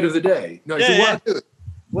with my bird of the day. No,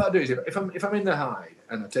 what I do is if I'm in the hide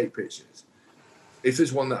and I take pictures, if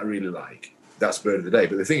there's one that I really like, that's bird of the day.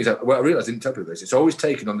 But the thing is, what I realised, I didn't tell people this, it's always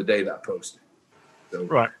taken on the day that I post. So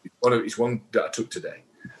right. It's one that I took today,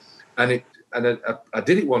 and I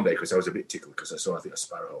did it one day because I was a bit tickled because I saw a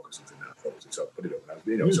sparrowhawk or something that I thought, so I put it up.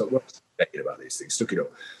 And I was, so I was thinking about these things, stuck it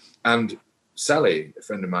up, and Sally, a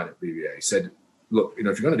friend of mine at BVA, said, "Look, if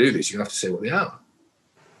you're going to do this, you're going to have to say what they are."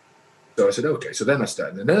 So I said, "Okay." So then I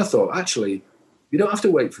started, and then I thought, actually, you don't have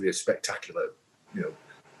to wait for the spectacular,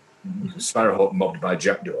 sparrowhawk mobbed by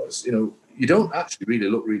jackdaws. You don't actually really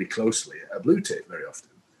look really closely at a blue tip very often.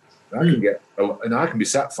 I can be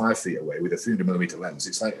sat 5 feet away with a 300mm lens.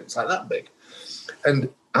 It's like that big, and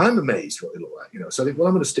I'm amazed what they look like. So I think, well,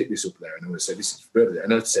 I'm going to stick this up there, and I'm going to say this is bird of the day,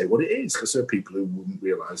 and I'd say what it is, because there are people who wouldn't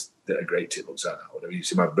realise that a great tit looks like that. Whatever you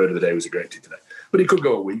see, my bird of the day was a great tit today, but it could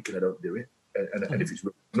go a week, and I don't do it. And if it's,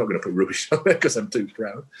 I'm not going to put rubbish on there because I'm too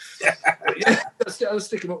proud. I'll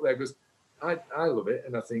stick them up there because I love it,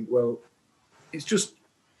 and I think, well, it's just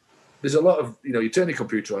there's a lot of, you turn your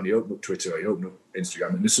computer on, you open up Twitter or you open up Instagram,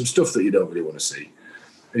 and there's some stuff that you don't really want to see.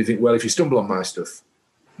 And you think, well, if you stumble on my stuff,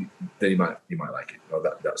 then you might like it, or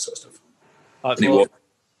that sort of stuff. And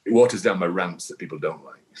it waters down my rants that people don't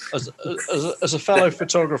like. As a fellow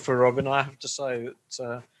photographer, Robin, I have to say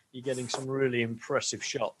that you're getting some really impressive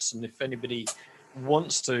shots. And if anybody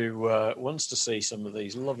wants to see some of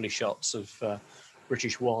these lovely shots of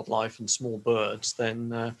British wildlife and small birds,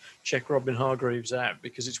 then check Robin Hargreaves out,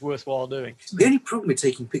 because it's worthwhile doing. The only problem with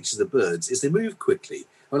taking pictures of birds is they move quickly.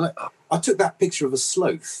 I took that picture of a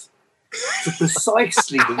sloth for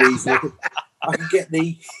precisely the reason I could get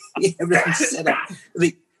everything set up.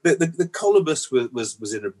 The colobus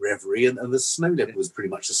was in a reverie, and the snow leopard was pretty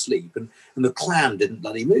much asleep, and the clam didn't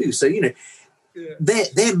bloody move. So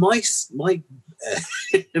they're my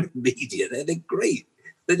media. They're great.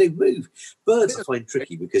 They don't move. Birds I find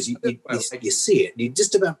tricky because you see it, and you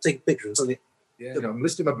just about take a picture and something. Yeah, I'm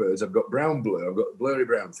listing my birds. I've got brown blur. I've got blurry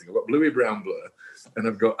brown thing. I've got bluey brown blur, and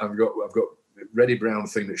I've got reddy brown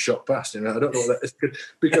thing that shot past. And I don't know what that is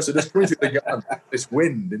because I just pointed the gun. This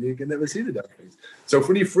wind, and you can never see the damn things. So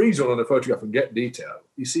when you freeze one on a photograph and get detail,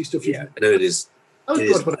 you see stuff. Yeah, I know it is.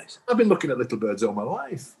 Nice. I've been looking at little birds all my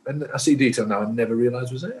life, and I see detail now I never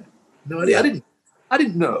realised was there. No idea. Yeah. I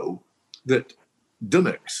didn't know that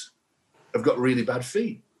dunnocks have got really bad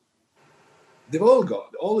feet. They've all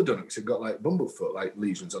the dunnocks have got like bumblefoot, like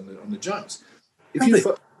lesions on the joints. I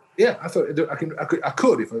thought I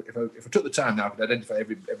could if I took the time now, I could identify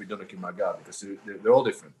every dunnock in my garden, because they're all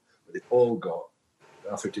different, but they've all got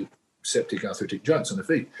septic arthritic joints on their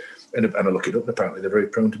feet, and I look it up, and apparently they're very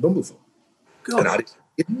prone to bumblefoot. God. And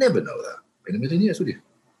you'd never know that in a million years, would you?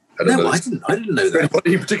 I didn't know that.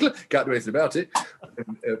 Anybody in particular, can't do anything about it,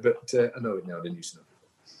 but I know it now. I didn't used to know.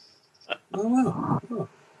 Oh wow.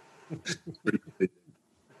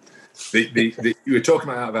 You were talking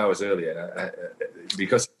about out of hours earlier,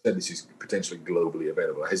 because I said this is potentially globally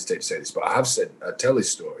available. I hesitate to say this, but I tell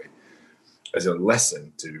this story as a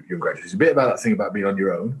lesson to young graduates. It's a bit about that thing about being on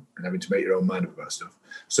your own and having to make your own mind up about stuff.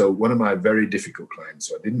 So one of my very difficult clients,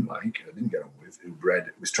 who I didn't get on with,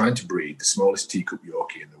 was trying to breed the smallest teacup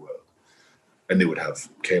Yorkie in the world, and they would have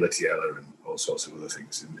Calytiella and all sorts of other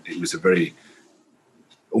things. And it was a very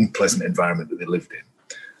unpleasant environment that they lived in.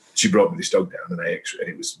 She brought me this dog down, and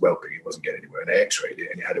it was whelping. It wasn't getting anywhere, and I X-rayed it,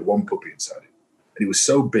 and it had one puppy inside it, and it was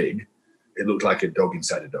so big, it looked like a dog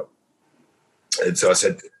inside a dog. And so I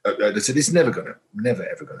said, it's never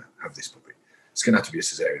ever gonna have this puppy. It's gonna have to be a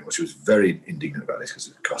cesarean. Well, she was very indignant about this because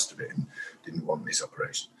of the cost of it, and didn't want this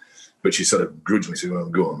operation. But she sort of grudgingly said, "Well,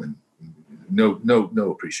 go on," and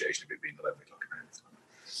no appreciation of it being 11 o'clock at night.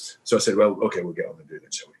 So I said, "Well, okay, we'll get on and do it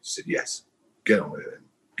then, shall we?" She said, "Yes, get on with it then.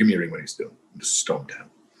 Give me a ring when it's done." And just stormed down.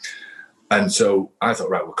 And so I thought,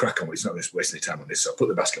 right, we'll crack on. It's not going to waste any time on this. So I put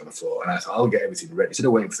the basket on the floor, and I thought, I'll get everything ready. Instead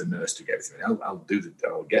of waiting for the nurse to get everything ready,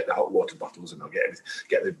 I'll get the hot water bottles, and I'll get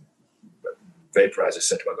the vaporizer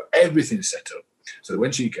set up. I've got everything set up. So that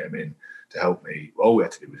when she came in to help me, all we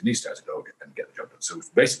had to do was anesthetize the dog and get the job done. So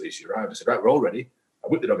basically, she arrived and said, right, we're all ready. I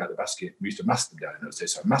whipped the dog out of the basket. We used to mask them down in those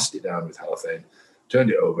days. So I masked it down with halothane,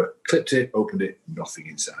 turned it over, clipped it, opened it, nothing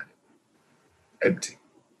inside it. Empty.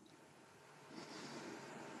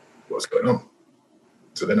 What's going on?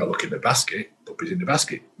 So then I look in the basket, puppy's in the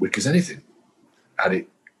basket, weak as anything. Had it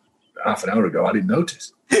half an hour ago, I didn't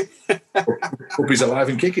notice. Puppy's alive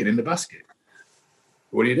and kicking in the basket.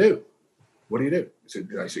 What do you do? So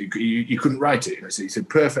you couldn't write it. It's a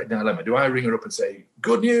perfect dilemma. Do I ring her up and say,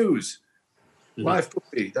 good news, live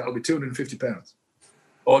puppy, that'll be £250?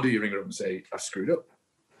 Or do you ring her up and say, I've screwed up?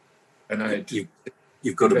 And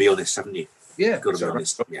you've got to be honest, haven't you? Yeah. You've got to be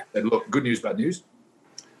honest. Yeah. And look, good news, bad news.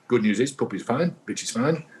 Good news is puppy's fine, bitch is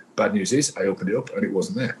fine. Bad news is I opened it up and it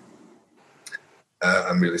wasn't there.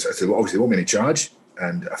 I'm really sorry. I said, well, obviously, they want me in charge,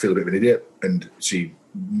 and I feel a bit of an idiot. And she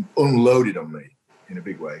unloaded on me in a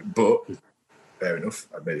big way, but fair enough,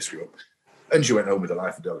 I'd made a screw up. And she went home with a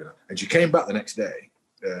life dog, and she came back the next day,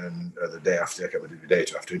 the day after, I can't remember, the day or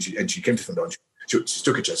two after, and she came to the front door, and she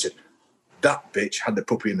stuck her chest and said, that bitch had the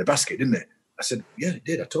puppy in the basket, didn't it? I said, yeah, it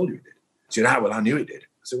did. I told you it did. She said, well, I knew it did.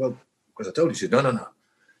 I said, well, because I told you. She said, no.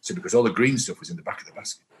 I said, because all the green stuff was in the back of the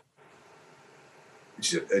basket.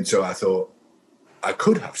 And so I thought, I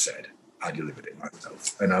could have said I delivered it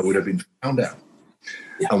myself, and I would have been found out.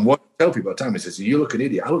 Yeah. And what I tell people all the time is, you look an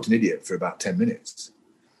idiot. I looked an idiot for about 10 minutes.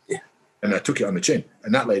 Yeah. And I took it on the chin.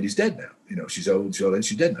 And that lady's dead now. She's old,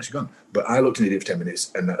 she's dead now, she's gone. But I looked an idiot for 10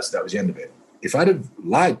 minutes, and that was the end of it. If I'd have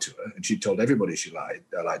lied to her, and she told everybody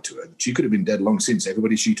I lied to her, she could have been dead long since.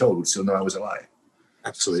 Everybody she told would still know I was a liar.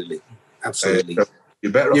 Absolutely.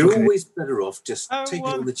 You're always better off just taking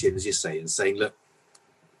it on the chin, as you say, and saying, look,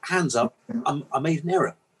 hands up. I made an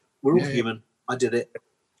error. We're all human. I did it.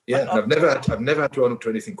 Yeah, I've never had to own up to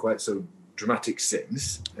anything quite so dramatic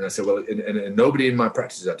since. And I said, well, and nobody in my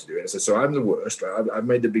practice has had to do it. I said, so I'm the worst. Right? I've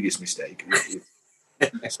made the biggest mistake.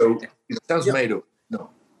 So it sounds made up. No,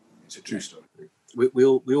 it's a true story. We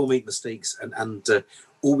all make mistakes, and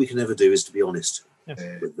all we can ever do is to be honest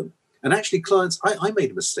with them. And actually, clients, I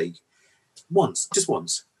made a mistake once, just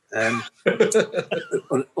once, on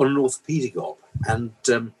an orthopedic op, and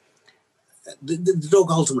the dog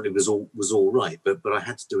ultimately was all right, but I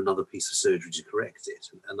had to do another piece of surgery to correct it.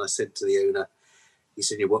 And I said to the owner, he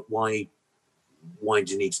said, why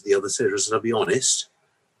do you need the other surgery? I said, I'll be honest,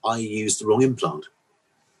 I used the wrong implant.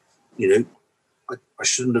 I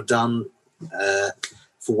shouldn't have done,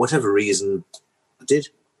 for whatever reason I did.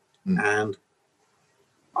 And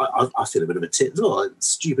I feel a bit of a tit.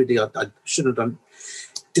 Stupidly, I shouldn't have done.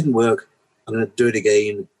 Didn't work. I'm going to do it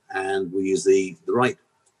again, and we'll use the right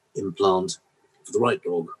implant for the right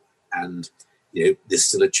dog. And there's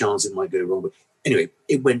still a chance it might go wrong. But anyway,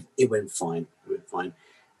 it went fine. It went fine.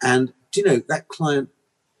 And that client?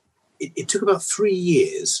 It took about 3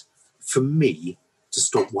 years for me to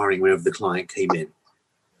stop worrying whenever the client came in.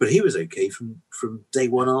 But he was okay from day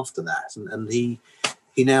one after that, and he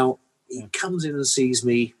comes in and sees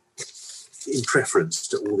me in preference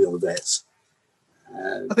to all the other vets.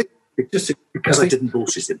 I think just because I didn't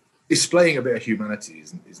bullshit him. Displaying a bit of humanity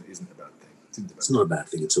isn't a bad thing. It's not a bad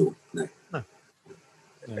thing at all. No.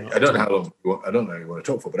 I don't know how long. I don't know how you want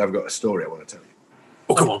to talk for, but I've got a story I want to tell you.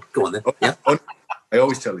 Oh, come on, go on then. Yeah. I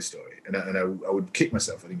always tell this story, and I would kick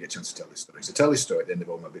myself if I didn't get a chance to tell this story. So I tell this story at the end of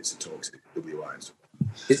all my bits of talks at WI and stuff.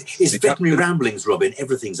 It's veterinary ramblings, Robin.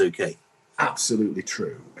 Everything's okay. Absolutely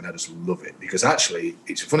true, and I just love it because actually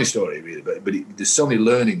it's a funny story, really. But there's so many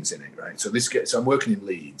learnings in it, right? So I'm working in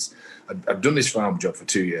Leeds. I've done this farm job for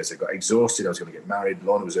 2 years. I got exhausted. I was going to get married.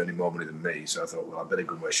 Lorna was earning more money than me, so I thought, well, I better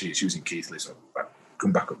go where she is. She was in Keighley, so I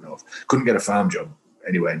come back up north. Couldn't get a farm job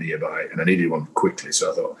anywhere nearby, and I needed one quickly.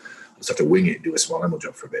 So I thought, I'll just have to wing it and do a small animal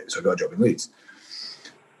job for a bit. So I got a job in Leeds.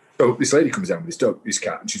 So this lady comes down with this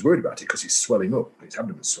cat, and she's worried about it because it's swelling up. Its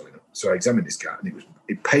abdomen's swelling up. So I examined this cat, and it was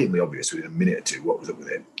patently obvious within a minute or two what was up with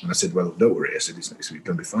it. And I said, well, don't worry. I said, it's going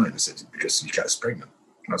to be fine. I said, because your cat's pregnant.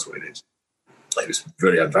 That's what it is. It was a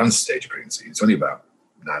very advanced stage of pregnancy. It's only about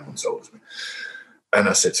 9 months old. And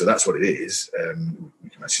I said, so that's what it is.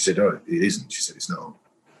 She said, oh, it isn't. She said, it's not.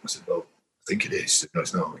 I said, well, I think it is. She said, no,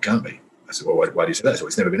 it's not. It can't be. I said, well, why do you say that? So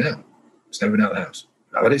it's never been out. It's never been out of the house.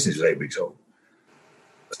 I've had it since it was 8 weeks old.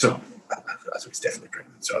 So that's it's definitely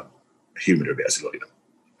pregnant. So I humoured her a bit. I said, look,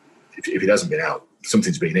 if it hasn't been out,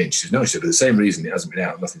 something's been in. She said, no. She said, for the same reason it hasn't been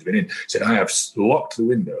out, nothing's been in. She said, I have locked the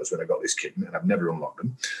windows when I got this kitten, and I've never unlocked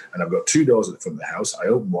them. And I've got 2 doors at the front of the house. I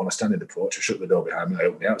open one, I stand in the porch, I shut the door behind me, I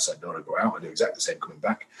open the outside door, I go out, I do exactly the same coming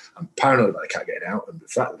back. I'm paranoid about the cat getting out, and the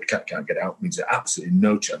fact that the cat can't get out means there's absolutely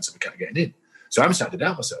no chance of the cat getting in. So I'm starting to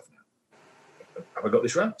doubt myself now. Have I got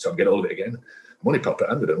this right? So I'm getting all of it again. I'm only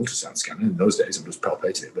palpating with an ultrasound scanner. In those days, I'm just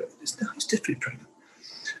palpating it, but it's definitely pregnant.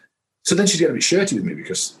 So then she's getting a bit shirty with me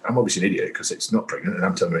because I'm obviously an idiot because it's not pregnant, and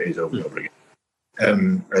I'm telling her it is over and over again.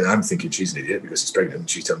 And I'm thinking she's an idiot because it's pregnant, and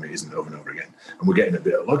she's telling me it isn't over and over again. And we're getting a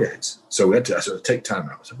bit of loggerheads. So I sort of take time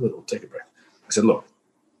out. I said, well, we'll take a breath. I said, look,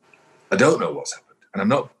 I don't know what's happened, and I'm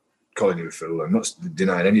not calling you a fool. I'm not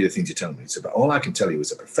denying any of the things you're telling me. So, but all I can tell you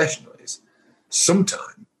as a professional is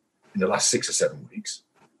sometime in the last 6 or 7 weeks,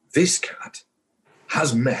 this cat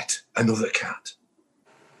has met another cat.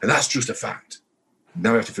 And that's just a fact.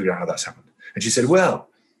 Now we have to figure out how that's happened. And she said, well,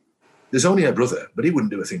 there's only her brother, but he wouldn't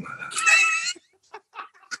do a thing like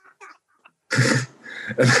that.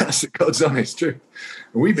 And that's the God's honest truth.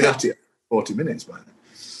 And we've been at it 40 minutes by then.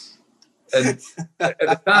 And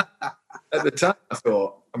at the time, I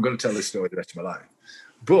thought, I'm going to tell this story the rest of my life.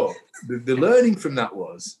 But the learning from that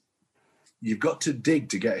was, you've got to dig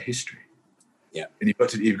to get a history. Yeah. And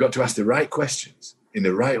you've got to ask the right questions in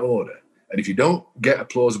the right order. And if you don't get a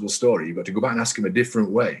plausible story, you've got to go back and ask them a different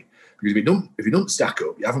way. Because if you don't stack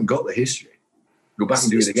up, you haven't got the history. Go back and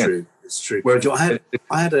do it again. It's true. Whereas I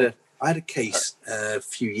had a case a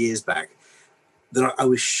few years back that I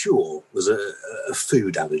was sure was a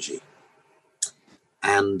food allergy.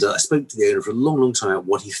 And I spoke to the owner for a long, long time about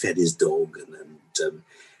what he fed his dog, and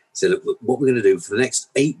said, look, what we're going to do for the next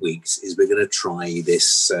 8 weeks is we're going to try this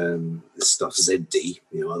stuff, ZD,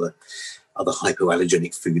 other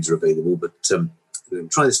hypoallergenic foods are available, but we're going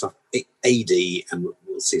to try this stuff, AD, and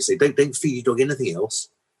we'll see. So don't feed your dog anything else,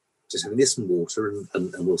 just having this and water,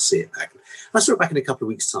 and we'll see it back. I saw it back in a couple of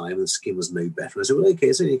weeks' time, and the skin was no better. And I said, well, okay,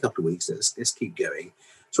 it's only a couple of weeks, let's keep going.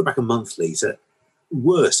 I saw it back a month later,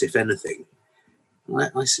 worse, if anything.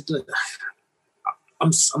 I said, look,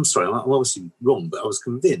 I'm sorry, I'm obviously wrong, but I was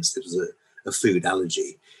convinced it was a food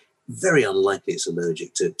allergy. Very unlikely it's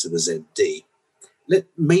allergic to the ZD.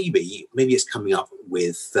 Maybe it's coming up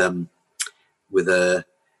with an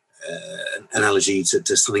allergy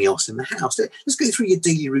to something else in the house. Let's go through your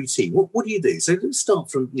daily routine. What do you do? So let's start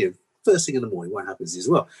from first thing in the morning. What happens is,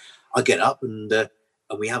 well, I get up and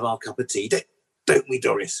we have our cup of tea, don't we,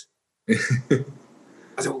 Doris?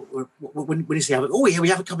 I said, when you say, oh yeah, we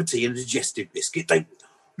have a cup of tea and a digestive biscuit.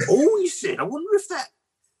 Oh, you said, I wonder if that.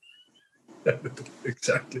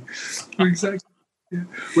 Exactly. Yeah.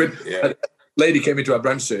 When a lady came into our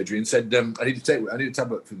branch surgery and said, I need a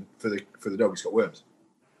tablet for the dog. He's got worms.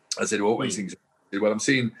 I said, well, what makes things? Well, I'm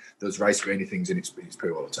seeing those rice grainy things in its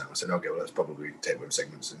poo all the time. I said, okay, well, that's probably tapeworm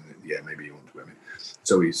segments, and maybe you want to worm it.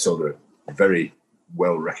 So we sold her a very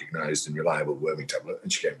well recognised and reliable worming tablet,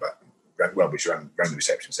 and she came back. She rang the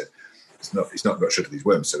reception and said, it's not got shut of these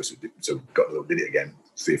worms. So did it again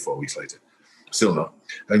 3 or 4 weeks later. Still not.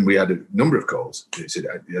 And we had a number of calls. He said,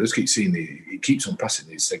 I just keep seeing it keeps on passing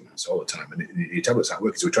these segments all the time, and your tablets aren't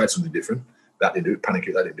working. So we tried something different. That didn't do it. Panic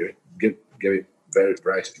it, that didn't do it. Give it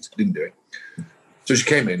variety things, didn't do it. So she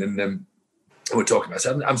came in and we're talking about it.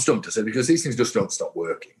 I said, I'm stumped. I said, because these things just don't stop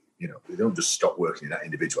working. They don't just stop working in that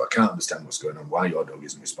individual. I can't understand what's going on, why your dog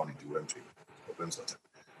isn't responding to worm treatment.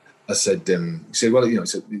 I said, he said, well,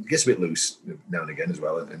 it gets a bit loose now and again as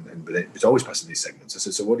well, but it's always passing these segments. I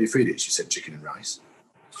said, so what do you feed it? She said, chicken and rice.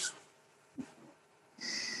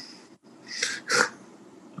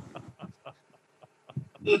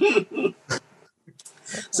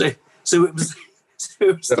 So it was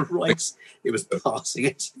the rice. It was passing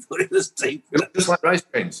it. She thought it was tape. It looks like rice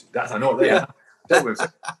grains. I know what they are.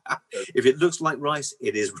 If it looks like rice,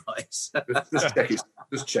 it is rice.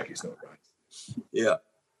 Just check it's not rice. Yeah.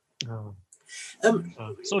 Oh. As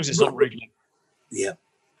long as it's not wriggling. Yeah.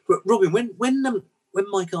 Robin, when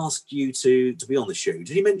Mike asked you to be on the show, did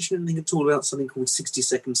he mention anything at all about something called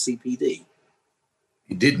 60-second CPD?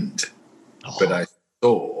 He didn't, but I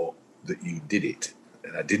saw that you did it,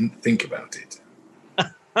 and I didn't think about it.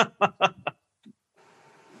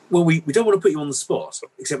 Well, we don't want to put you on the spot,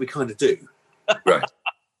 except we kind of do. Right.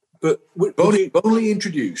 But we've only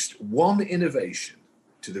introduced one innovation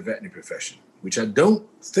to the veterinary profession, which I don't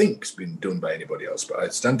think's been done by anybody else, but I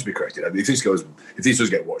stand to be corrected. If this does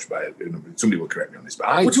get watched by somebody will correct me on this.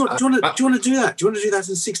 But do you want to do that? Do you want to do that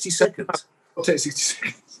in 60 seconds? I'll take 60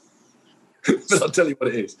 seconds. But I'll tell you what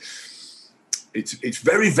it is. It's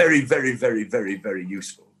very, very, very, very, very, very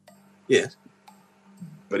useful. Yes.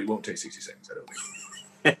 But it won't take 60 seconds, I don't think.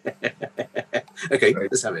 Okay,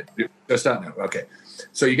 let's have it. Let's start now. Okay.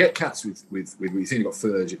 So you get cats with you think you've got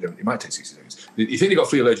flea allergic dermatitis. It might take 60 seconds. You think you've got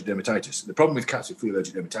flea allergic dermatitis. The problem with cats with flea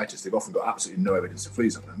allergic dermatitis, they've often got absolutely no evidence of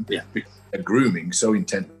fleas on them. Yeah. Because they're grooming so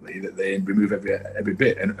intently that they remove every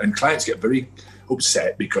bit. And clients get very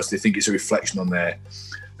upset because they think it's a reflection on their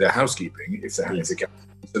housekeeping if they cat.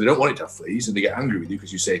 So they don't want it to have fleas, and they get angry with you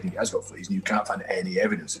because you say it has got fleas and you can't find any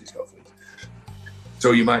evidence that it's got fleas.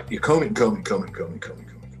 So you comb it.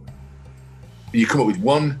 You come up with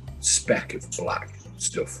one speck of black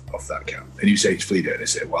stuff off that cat, and you say it's flea dirt, and they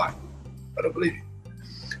say, why? I don't believe you.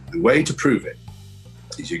 The way to prove it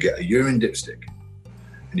is you get a urine dipstick,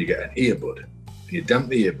 and you get an earbud, and you damp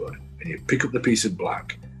the earbud, and you pick up the piece of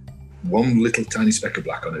black, one little tiny speck of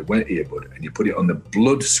black on a wet earbud, and you put it on the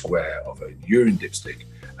blood square of a urine dipstick,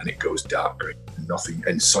 and it goes dark green. Nothing,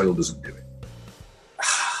 and soil doesn't do it.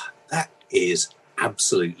 That is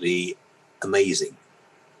absolutely amazing.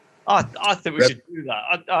 I think we should do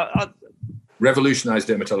that. Revolutionised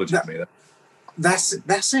dermatology for me. That's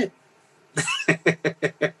it.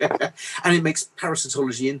 And it makes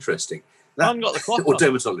parasitology interesting. I haven't got the clock or on.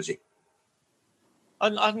 Dermatology.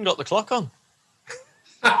 I haven't got the clock on.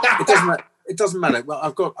 It doesn't matter. Well,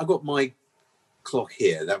 I've got my clock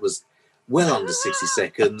here. That was well under 60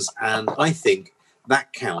 seconds, and I think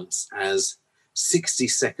that counts as 60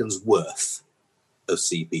 seconds worth of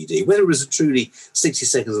CPD. Whether it was a truly 60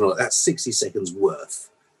 seconds or not, that's 60 seconds worth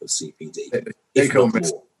of CPD.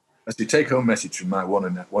 That's the take-home message from my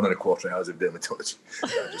 1.25 hours of dermatology.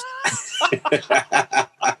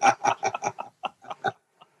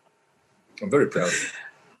 I'm very proud of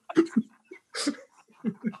it.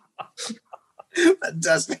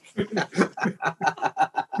 Fantastic.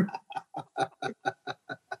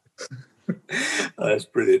 That's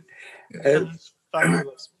brilliant.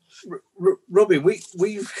 Robin,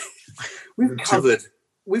 we've covered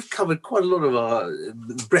quite a lot of our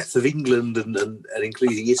breadth of England and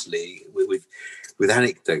including Italy with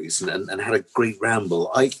anecdotes and had a great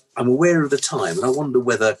ramble. I'm aware of the time, and I wonder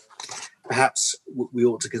whether perhaps we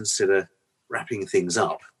ought to consider wrapping things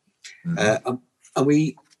up. Mm-hmm. and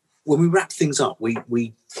when we wrap things up,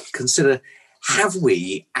 we consider, have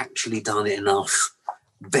we actually done enough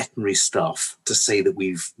veterinary stuff to say that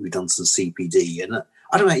we've done some CPD? And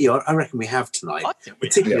I don't know about you, I reckon we have tonight. I think we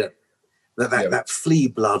have. Particularly that flea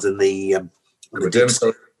blood and the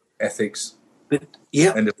dermatology, ethics.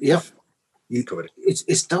 Yeah, and you covered it.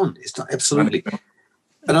 It's done. It's done, absolutely.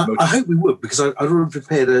 And I hope we would, because I'd already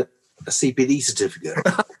prepared a CPD certificate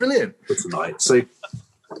Brilliant for tonight. So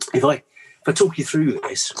if I talk you through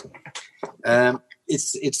this,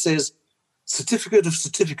 it says certificate of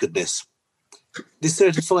certificateness. This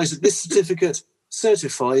certificate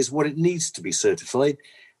certifies what it needs to be certified,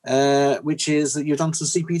 which is that you've done some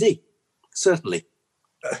CPD. Certainly.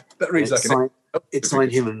 That reads like it's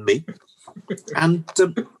signed him and me. And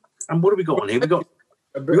what have we got on here? We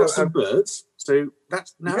got some birds. So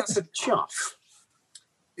that's a chuff.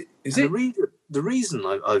 Is and it? The reason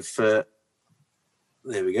I've there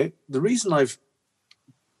we go. The reason I've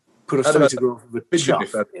put a photograph of a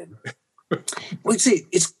chuff in. Well, see,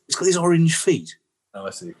 it's got these orange feet. Oh,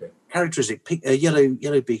 I see. Okay. Characteristic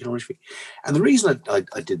yellow beak and orange feet. And the reason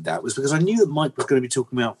I did that was because I knew that Mike was going to be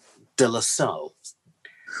talking about De La Salle,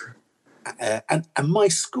 and my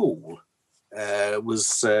school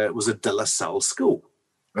was a De La Salle school.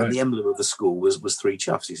 Right. And the emblem of the school was three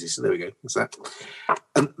chuffs, you see. So there we go. That's that.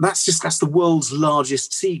 And that's the world's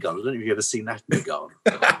largest seagull. I don't know if you've ever seen that in the garden.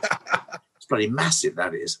 It's bloody massive,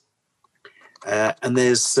 that is. And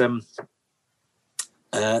there's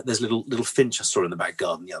little finch I saw in the back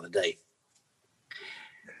garden the other day.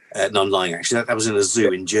 No, I'm lying, actually. That was in a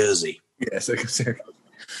zoo in Jersey. Yes, I can see.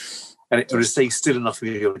 And it was staying still enough for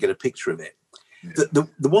me to be able to get a picture of it. Yeah.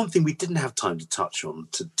 The one thing we didn't have time to touch on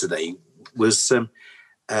today was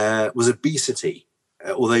obesity.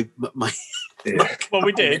 Although my well,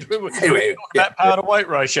 we did. Anyway, that power to weight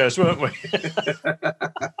ratios, weren't we?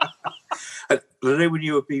 I know when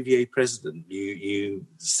you were BVA president, you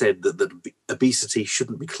said that obesity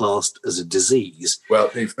shouldn't be classed as a disease. Well,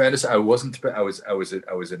 in fairness, I wasn't. But I was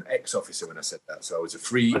an ex-officer when I said that, so I was a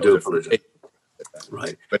free. I do apologise.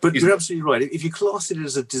 Right, but you're absolutely right. If you class it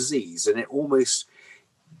as a disease, and it almost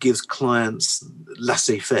gives clients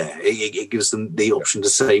laissez-faire. It gives them the option to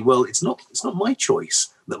say, well, it's not my choice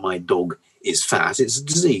that my dog is fat, it's a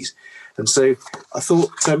disease. And so I thought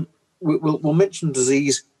we'll mention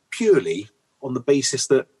disease purely on the basis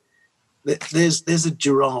that there's a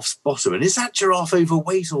giraffe's bottom. And is that giraffe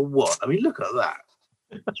overweight or what? I mean, look at that.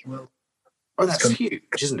 Well, that's huge,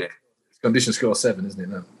 isn't it? It's condition score 7, isn't it?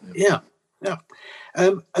 No. Yeah.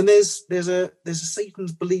 And there's a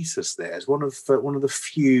Satan's Boletus there. It's one of the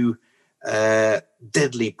few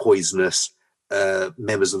deadly poisonous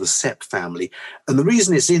members of the Sep family. And the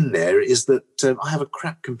reason it's in there is that I have a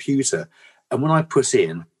crap computer, and when I put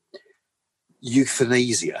in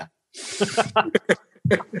euthanasia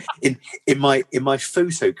in my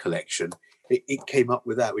photo collection, it came up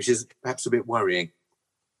with that, which is perhaps a bit worrying.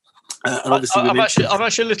 And obviously I'm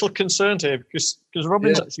actually a little concerned here because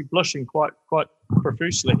Robin's actually blushing quite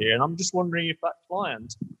profusely here, and I'm just wondering if that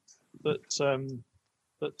client that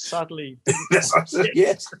sadly yes.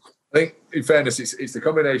 I think, in fairness, it's the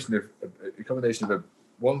combination of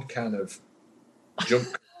one can of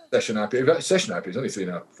junk session IP. Session IP is only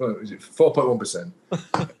 3.5. Is it 4.1%?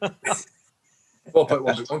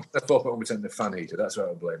 4.1% the fan heater. That's what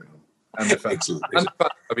I'll blame it on. And the fan. And the fan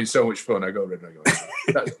having so much fun. I go red and I go.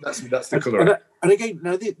 That's the colour. And again,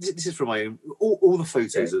 now this is from my own. All the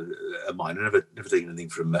photos are mine. I never taken anything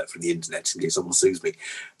from the internet in case someone sues me.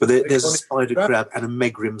 But there's a spider crab and a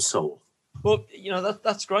megrim sole. Well,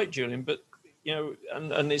 that's great, Julian. But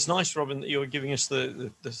and it's nice, Robin, that you're giving us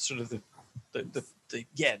the sort of the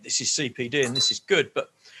this is CPD and this is good,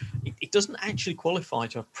 but it doesn't actually qualify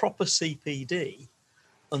to a proper CPD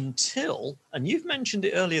until, and you've mentioned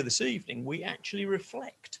it earlier this evening, we actually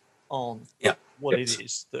reflect on what it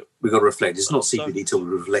is that we've got to reflect. It's not CPD till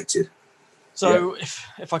we've reflected. So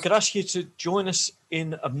if I could ask you to join us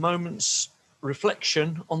in a moment's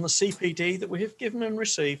reflection on the CPD that we have given and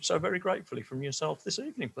received so very gratefully from yourself this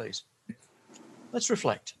evening, please. Let's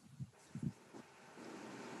reflect.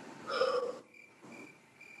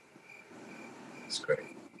 That's great.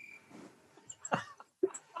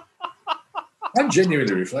 I'm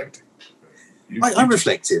genuinely reflecting. I'm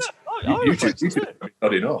reflective. You two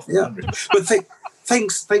not enough. Yeah, but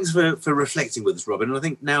thanks for reflecting with us, Robin. And I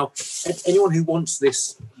think now anyone who wants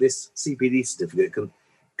this CPD certificate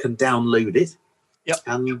can download it. Yep.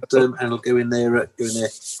 And it'll go in their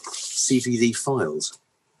CPD files.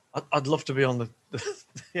 I'd love to be on the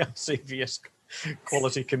CVS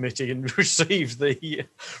quality committee and receive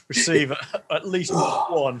at least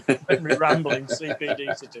one Henry Rambling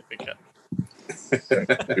CPD certificate. but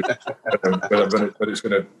it's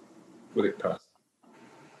going to. Will it pass?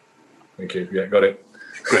 Thank you. Yeah, got it.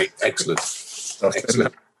 Great, excellent.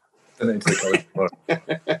 Excellent. Send it into the college tomorrow.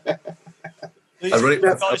 You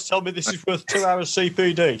guys tell me this is worth 2 hours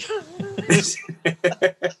CPD.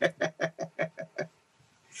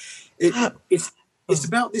 It's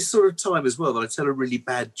about this sort of time as well that I tell a really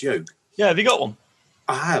bad joke. Yeah, have you got one?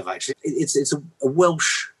 I have, actually. It's a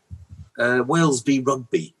Wales v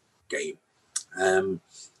rugby game.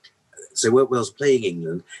 So Wales are playing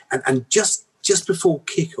England, and just before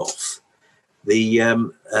kick-off, the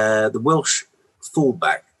Welsh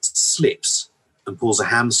fullback slips and pulls a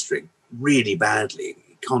hamstring really badly.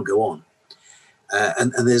 It can't go on,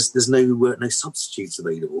 and there's no substitutes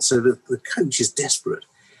available. So the coach is desperate,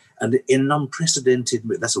 and in an unprecedented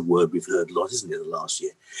move, that's a word we've heard a lot, isn't it, the last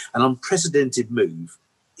year? An unprecedented move.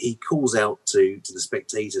 He calls out to the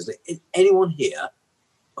spectators, anyone here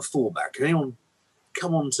a fullback? Can anyone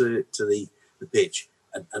come on to the pitch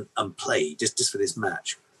and play just for this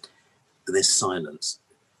match? And there's silence.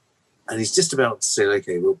 And he's just about to say,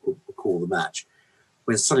 okay, we'll call the match.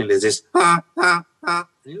 When suddenly there's this, ha, ha, ha.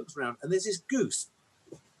 And he looks around and there's this goose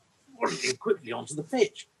running quickly onto the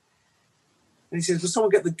pitch. And he says, will someone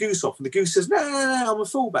get the goose off? And the goose says, no, I'm a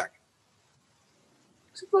fullback.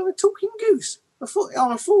 He said, well, I'm a talking goose. I'm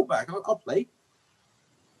a fullback. I'll play.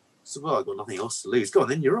 So, well, I've got nothing else to lose. Go on,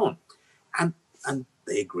 then you're on. And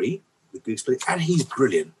they agree. The goose plays, and he's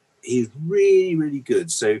brilliant. He's really, really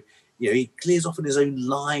good. So, he clears off in his own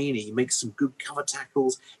line. He makes some good cover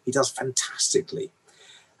tackles. He does fantastically.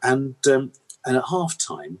 And at half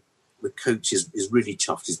time, the coach is really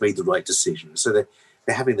chuffed. He's made the right decision. So they're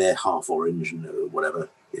having their half orange and whatever,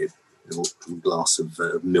 a little glass of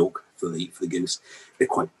milk for the goose. They're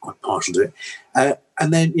quite partial to it.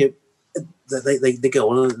 And then they go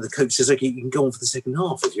on, and the coach says, okay, you can go on for the second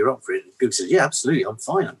half if you're up for it. The goose says, yeah, absolutely, I'm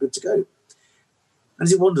fine, I'm good to go. And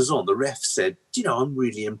as it wanders on, the ref said, I'm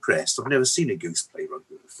really impressed. I've never seen a goose play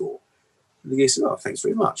rugby before. And the goose said, oh, thanks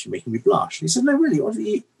very much, you're making me blush. And he said, no,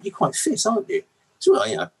 really, you're quite fit, aren't you? So,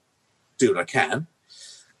 well, do what I can.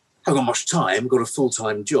 Haven't got much time, got a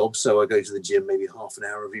full-time job, so I go to the gym maybe half an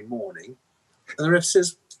hour every morning. And the ref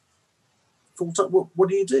says, full-time, what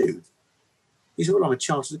do you do? He said, well, I'm a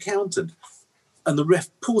chartered accountant. And the ref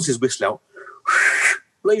pulls his whistle out,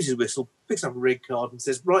 blows his whistle, picks up a red card and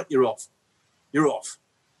says, right, you're off. You're off.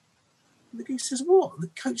 And the goose says, what? And the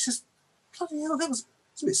coach says, bloody hell, that was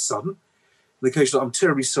a bit sudden. And the coach says, I'm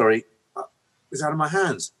terribly sorry. It's out of my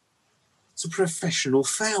hands. It's a professional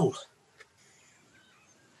foul.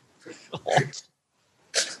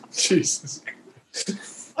 Jesus.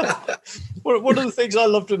 One of the things I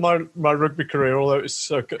loved in my rugby career, although it was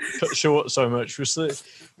so cut short so much, was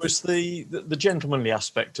the gentlemanly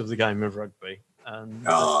aspect of the game of rugby. And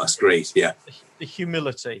that's great, yeah. The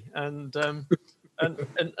humility and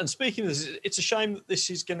speaking of this, it's a shame that this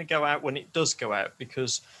is going to go out when it does go out,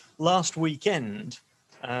 because last weekend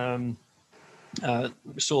we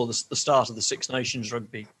saw the start of the Six Nations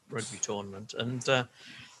rugby tournament, and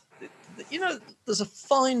there's a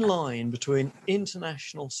fine line between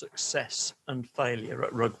international success and failure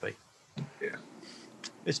at rugby. Yeah,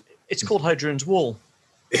 it's called Hadrian's Wall.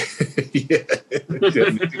 Yeah. I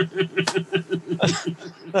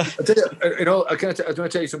want to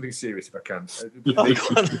tell you something serious if I can.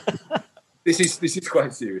 This is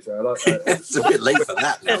quite serious. It's a bit late for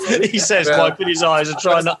that now. He says, wiping his eyes and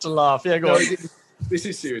trying not to laugh. Yeah, go on. This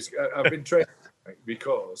is serious. I've been trained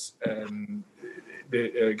because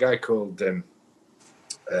the guy called the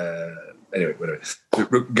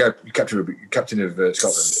captain of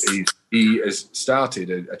Scotland. He has started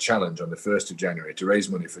a challenge on the 1st of January to raise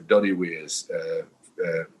money for Doddy Weir's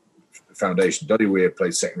foundation. Doddy Weir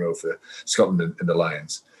plays second row for Scotland and the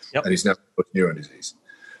Lions, and he's now got neuron disease.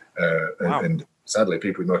 And sadly,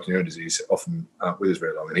 people with motor neuron disease often aren't with us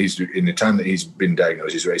very long. And he's, in the time that he's been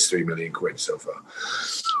diagnosed, he's raised £3 million so far.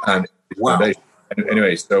 And his foundation.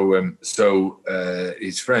 Anyway, so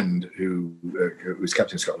his friend who was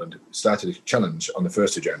captain of Scotland started a challenge on the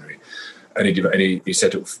 1st of January, and he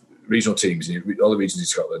set up regional teams in all the regions in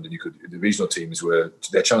Scotland, and the regional teams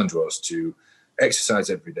their challenge was to exercise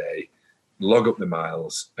every day, log up the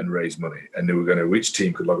miles and raise money, and they were going to which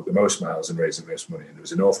team could log up the most miles and raise the most money. And there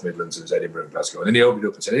was the North Midlands, and Edinburgh and Glasgow, and then he opened it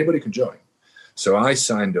up and said anybody can join. So I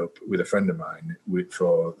signed up with a friend of mine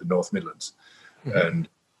for the North Midlands, and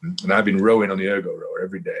I've been rowing on the ergo rower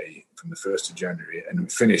every day from the 1st of January, and we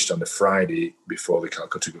finished on the Friday before the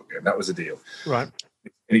Calcutta Cup game. That was the deal. Right.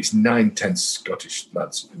 And it's 9-10 Scottish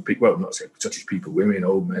lads, and not Scottish people, women,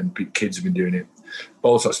 old men, kids have been doing it,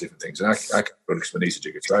 all sorts of different things. And I can't run because my knees are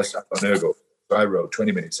jiggered. So I sat on ergo. So I rowed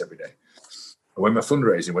 20 minutes every day. And when my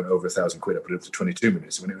fundraising went over 1,000 quid, I put it up to 22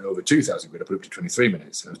 minutes. And when it went over 2,000 quid, I put it up to 23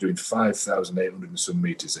 minutes. And I was doing 5,800 and some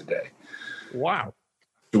meters a day. Wow.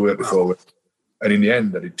 To work before work. And in the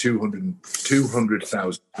end, I did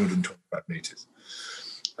 200,225 meters,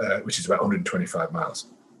 which is about 125 miles.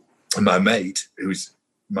 And my mate, who's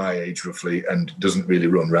my age roughly and doesn't really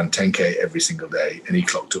run, ran 10K every single day, and he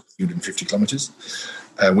clocked up 150 kilometers.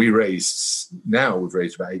 And we've raised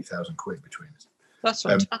about 8,000 quid between us. That's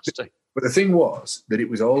fantastic. But the thing was that it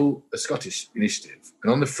was all a Scottish initiative.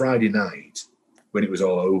 And on the Friday night, when it was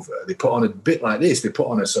all over, they put on a bit like this. They put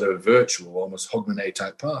on a sort of virtual, almost Hogmanay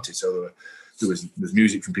type party. So there was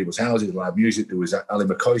music from people's houses, live music. There was Ali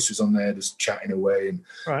McCoy was on there just chatting away.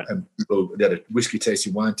 And people, they had a whiskey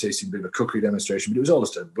tasting, wine tasting, a bit of a cookery demonstration. But it was all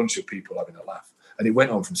just a bunch of people having a laugh. And it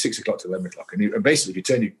went on from 6 o'clock to 11 o'clock. And basically, if you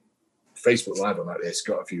turn your Facebook Live on like this,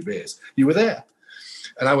 got a few beers, you were there.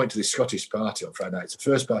 And I went to this Scottish party on Friday night. It's the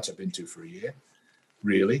first party I've been to for a year,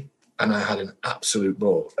 really. And I had an absolute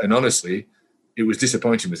ball. And honestly, it was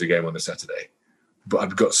disappointing with the game on the Saturday. But I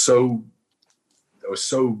was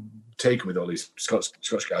so taken with all these Scotch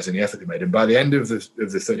guys and the effort they made. And by the end of the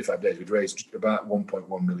 35 days, we'd raised about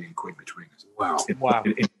 1.1 million quid between us. Wow.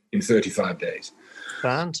 In 35 days.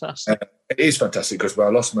 Fantastic. It is fantastic because I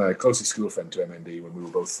lost my closest school friend to MND when we were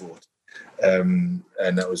both 40. And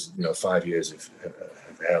that was, 5 years of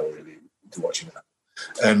hell, really, to watching that.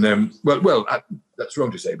 And that's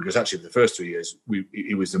wrong to say because actually the first 3 years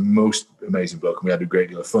he was the most amazing bloke and we had a great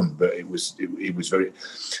deal of fun. But it was very,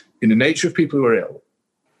 in the nature of people who are ill,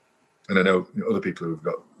 and I know other people who've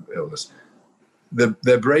got illness,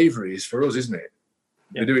 their bravery is for us, isn't it?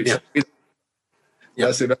 Yeah. They do it. Yeah.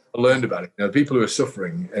 That's it. I learned about it. People who are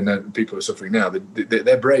suffering and people who are suffering now,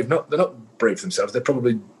 they're brave. They're not brave themselves. They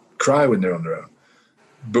probably cry when they're on their own.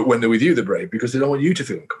 But when they're with you, they're brave because they don't want you to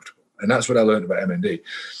feel uncomfortable. And that's what I learned about MND.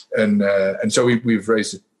 And so we've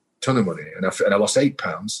raised a ton of money. And I lost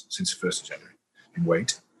 £8 since the 1st of January in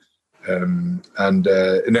weight. And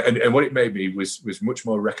what it made me was much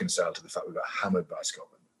more reconciled to the fact we got hammered by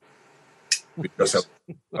Scotland. Because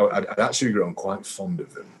I'd actually grown quite fond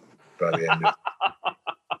of them by the end of it.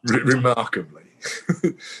 Remarkably.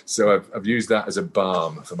 So I've used that as a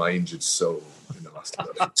balm for my injured soul in the last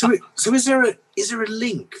month. So is there a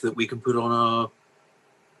link that we can put on our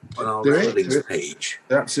links page?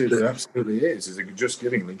 There absolutely is. There's a Just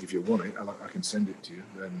Giving link if you want it. I can send it to you.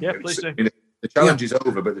 Please do. The challenge is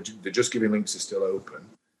over, but the Just Giving links are still open.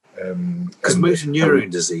 Because motor neurone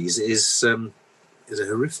disease is a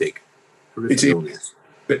horrific illness.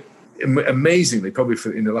 But amazingly, probably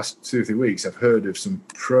in the last 2 or 3 weeks, I've heard of some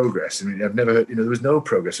progress. I mean, I've never heard, there was no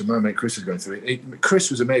progress. And my mate Chris was going through it. Chris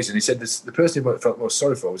was amazing. He said the person he felt most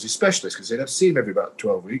sorry for was his specialist because I'd see him every about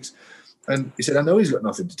 12 weeks. And he said, I know he's got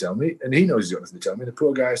nothing to tell me. And he knows he's got nothing to tell me. And the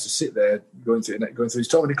poor guy has to sit there going through his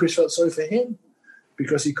time. And Chris felt sorry for him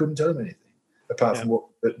because he couldn't tell him anything apart from what,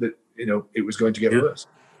 it was going to get worse,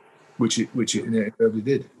 which it inevitably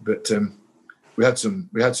did. But we had some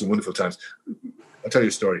wonderful times. I'll tell you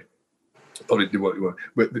a story. Probably did what you want.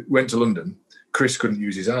 But went to London. Chris couldn't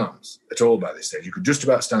use his arms at all by this stage. He could just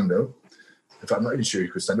about stand up. In fact, I'm not even sure he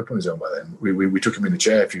could stand up on his own by then. We took him in the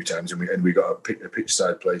chair a few times, and we got a pitch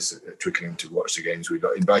side place at Twickenham to watch the games. We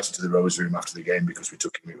got invited to the Rose Room after the game because we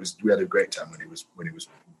took him. We had a great time when he was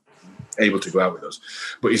able to go out with us.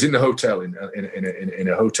 But he's in the hotel in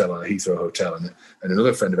a hotel, on a Heathrow hotel, and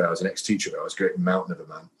another friend of ours, an ex-teacher of ours, a great mountain of a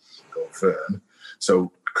man called Vern.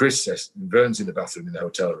 So Chris says, Vern's in the bathroom in the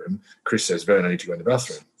hotel room. Chris says, Vern, I need to go in the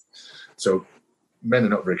bathroom. So men are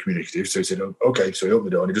not very communicative. So he said, oh, okay. So he opened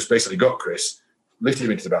the door and he just basically got Chris, lifted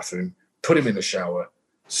him into the bathroom, put him in the shower,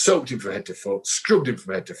 soaked him from head to foot, scrubbed him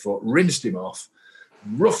from head to foot, rinsed him off,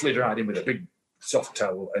 roughly dried him with a big soft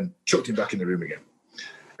towel and chucked him back in the room again.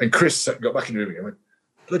 And Chris got back in the room again and went,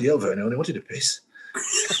 bloody hell, Vern, I only wanted a piss.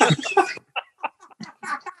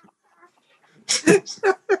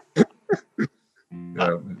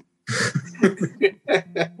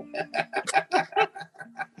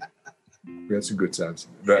 We had some good times,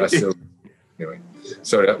 but I still anyway.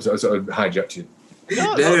 Sorry, I sort of hijacked you.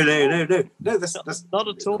 No. That's not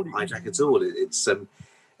at all. Hijack at all. It's a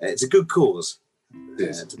good cause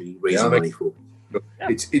to be raising money for.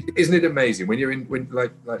 Isn't it amazing when you're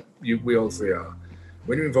we all three are.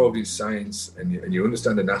 When you're involved in science and you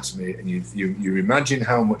understand anatomy and you imagine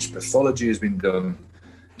how much pathology has been done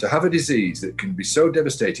to have a disease that can be so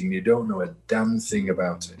devastating and you don't know a damn thing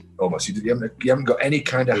about it, almost. You haven't got any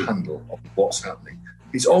kind of handle of what's happening.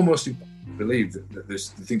 It's almost impossible to believe that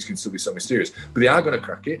the things can still be so mysterious. But they are going to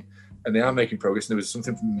crack it, and they are making progress. And there was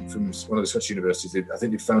something from one of the Scottish universities. I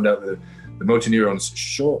think they found out that the motor neurons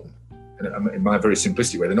shorten in my very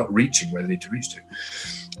simplistic way, they're not reaching where they need to reach to.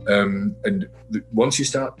 Once you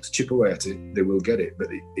start to chip away at it, they will get it. But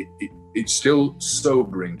it's still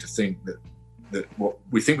sobering to think that what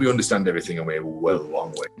we think we understand everything, and we're well a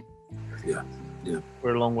long way. Yeah.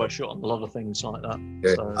 We're a long way short on a lot of things like that.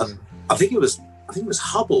 Yeah. So, I think it was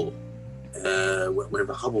Hubble,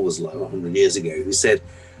 whenever Hubble was like 100 years ago, who said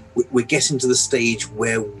we're getting to the stage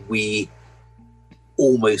where we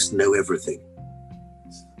almost know everything.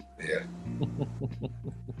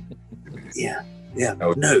 Yeah. Yeah.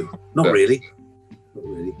 Oh. No, not really. Not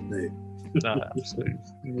really. No. no, absolutely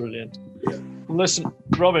brilliant. Yeah. Well, listen,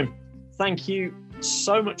 Robin, thank you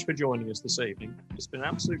so much for joining us this evening. It's been an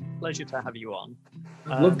absolute pleasure to have you on.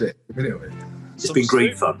 I've loved it. Anyway. It's been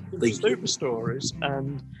great fun. Thank Super you. stories,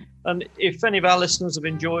 and if any of our listeners have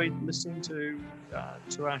enjoyed listening to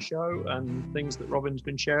our show and things that Robin's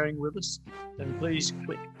been sharing with us, then please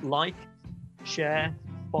click like, share,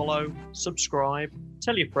 follow, subscribe,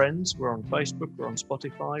 tell your friends. We're on Facebook, we're on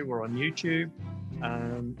Spotify, we're on YouTube,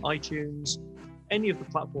 iTunes, any of the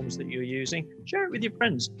platforms that you're using. Share it with your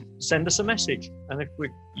friends. Send us a message, and if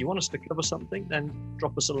you want us to cover something, then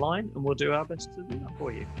drop us a line and we'll do our best to do that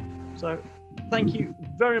for you. So thank you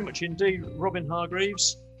very much indeed, Robin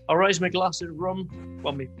Hargreaves. I'll raise my glass of rum,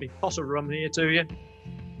 well, my pot of rum here to you.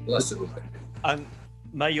 Bless it. And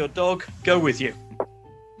may your dog go with you.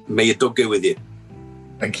 May your dog go with you.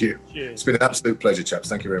 Thank you. Cheers. It's been an absolute pleasure, chaps.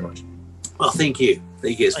 Thank you very much. Oh, thank you.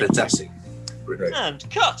 Thank you. It's Thank you. fantastic. Great. And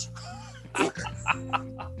cut.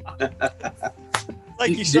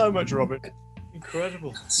 Thank you so much, Robin.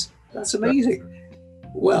 Incredible. That's amazing.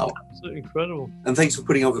 Wow. Absolutely incredible. And thanks for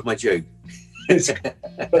putting up with my joke.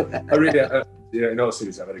 I really, in all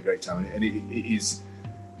seriousness, I've had a great time, and it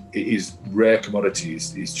is rare commodity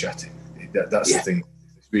is chatting. That's the thing.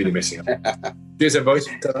 It's really missing. Cheers, then, boys.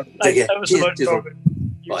 Thanks ever so much, Robin.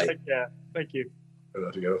 You Bye. take care. Thank you. I'll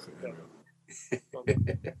have to go.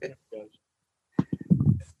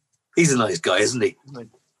 He's a nice guy, isn't he?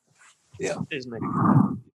 Yeah. Isn't he?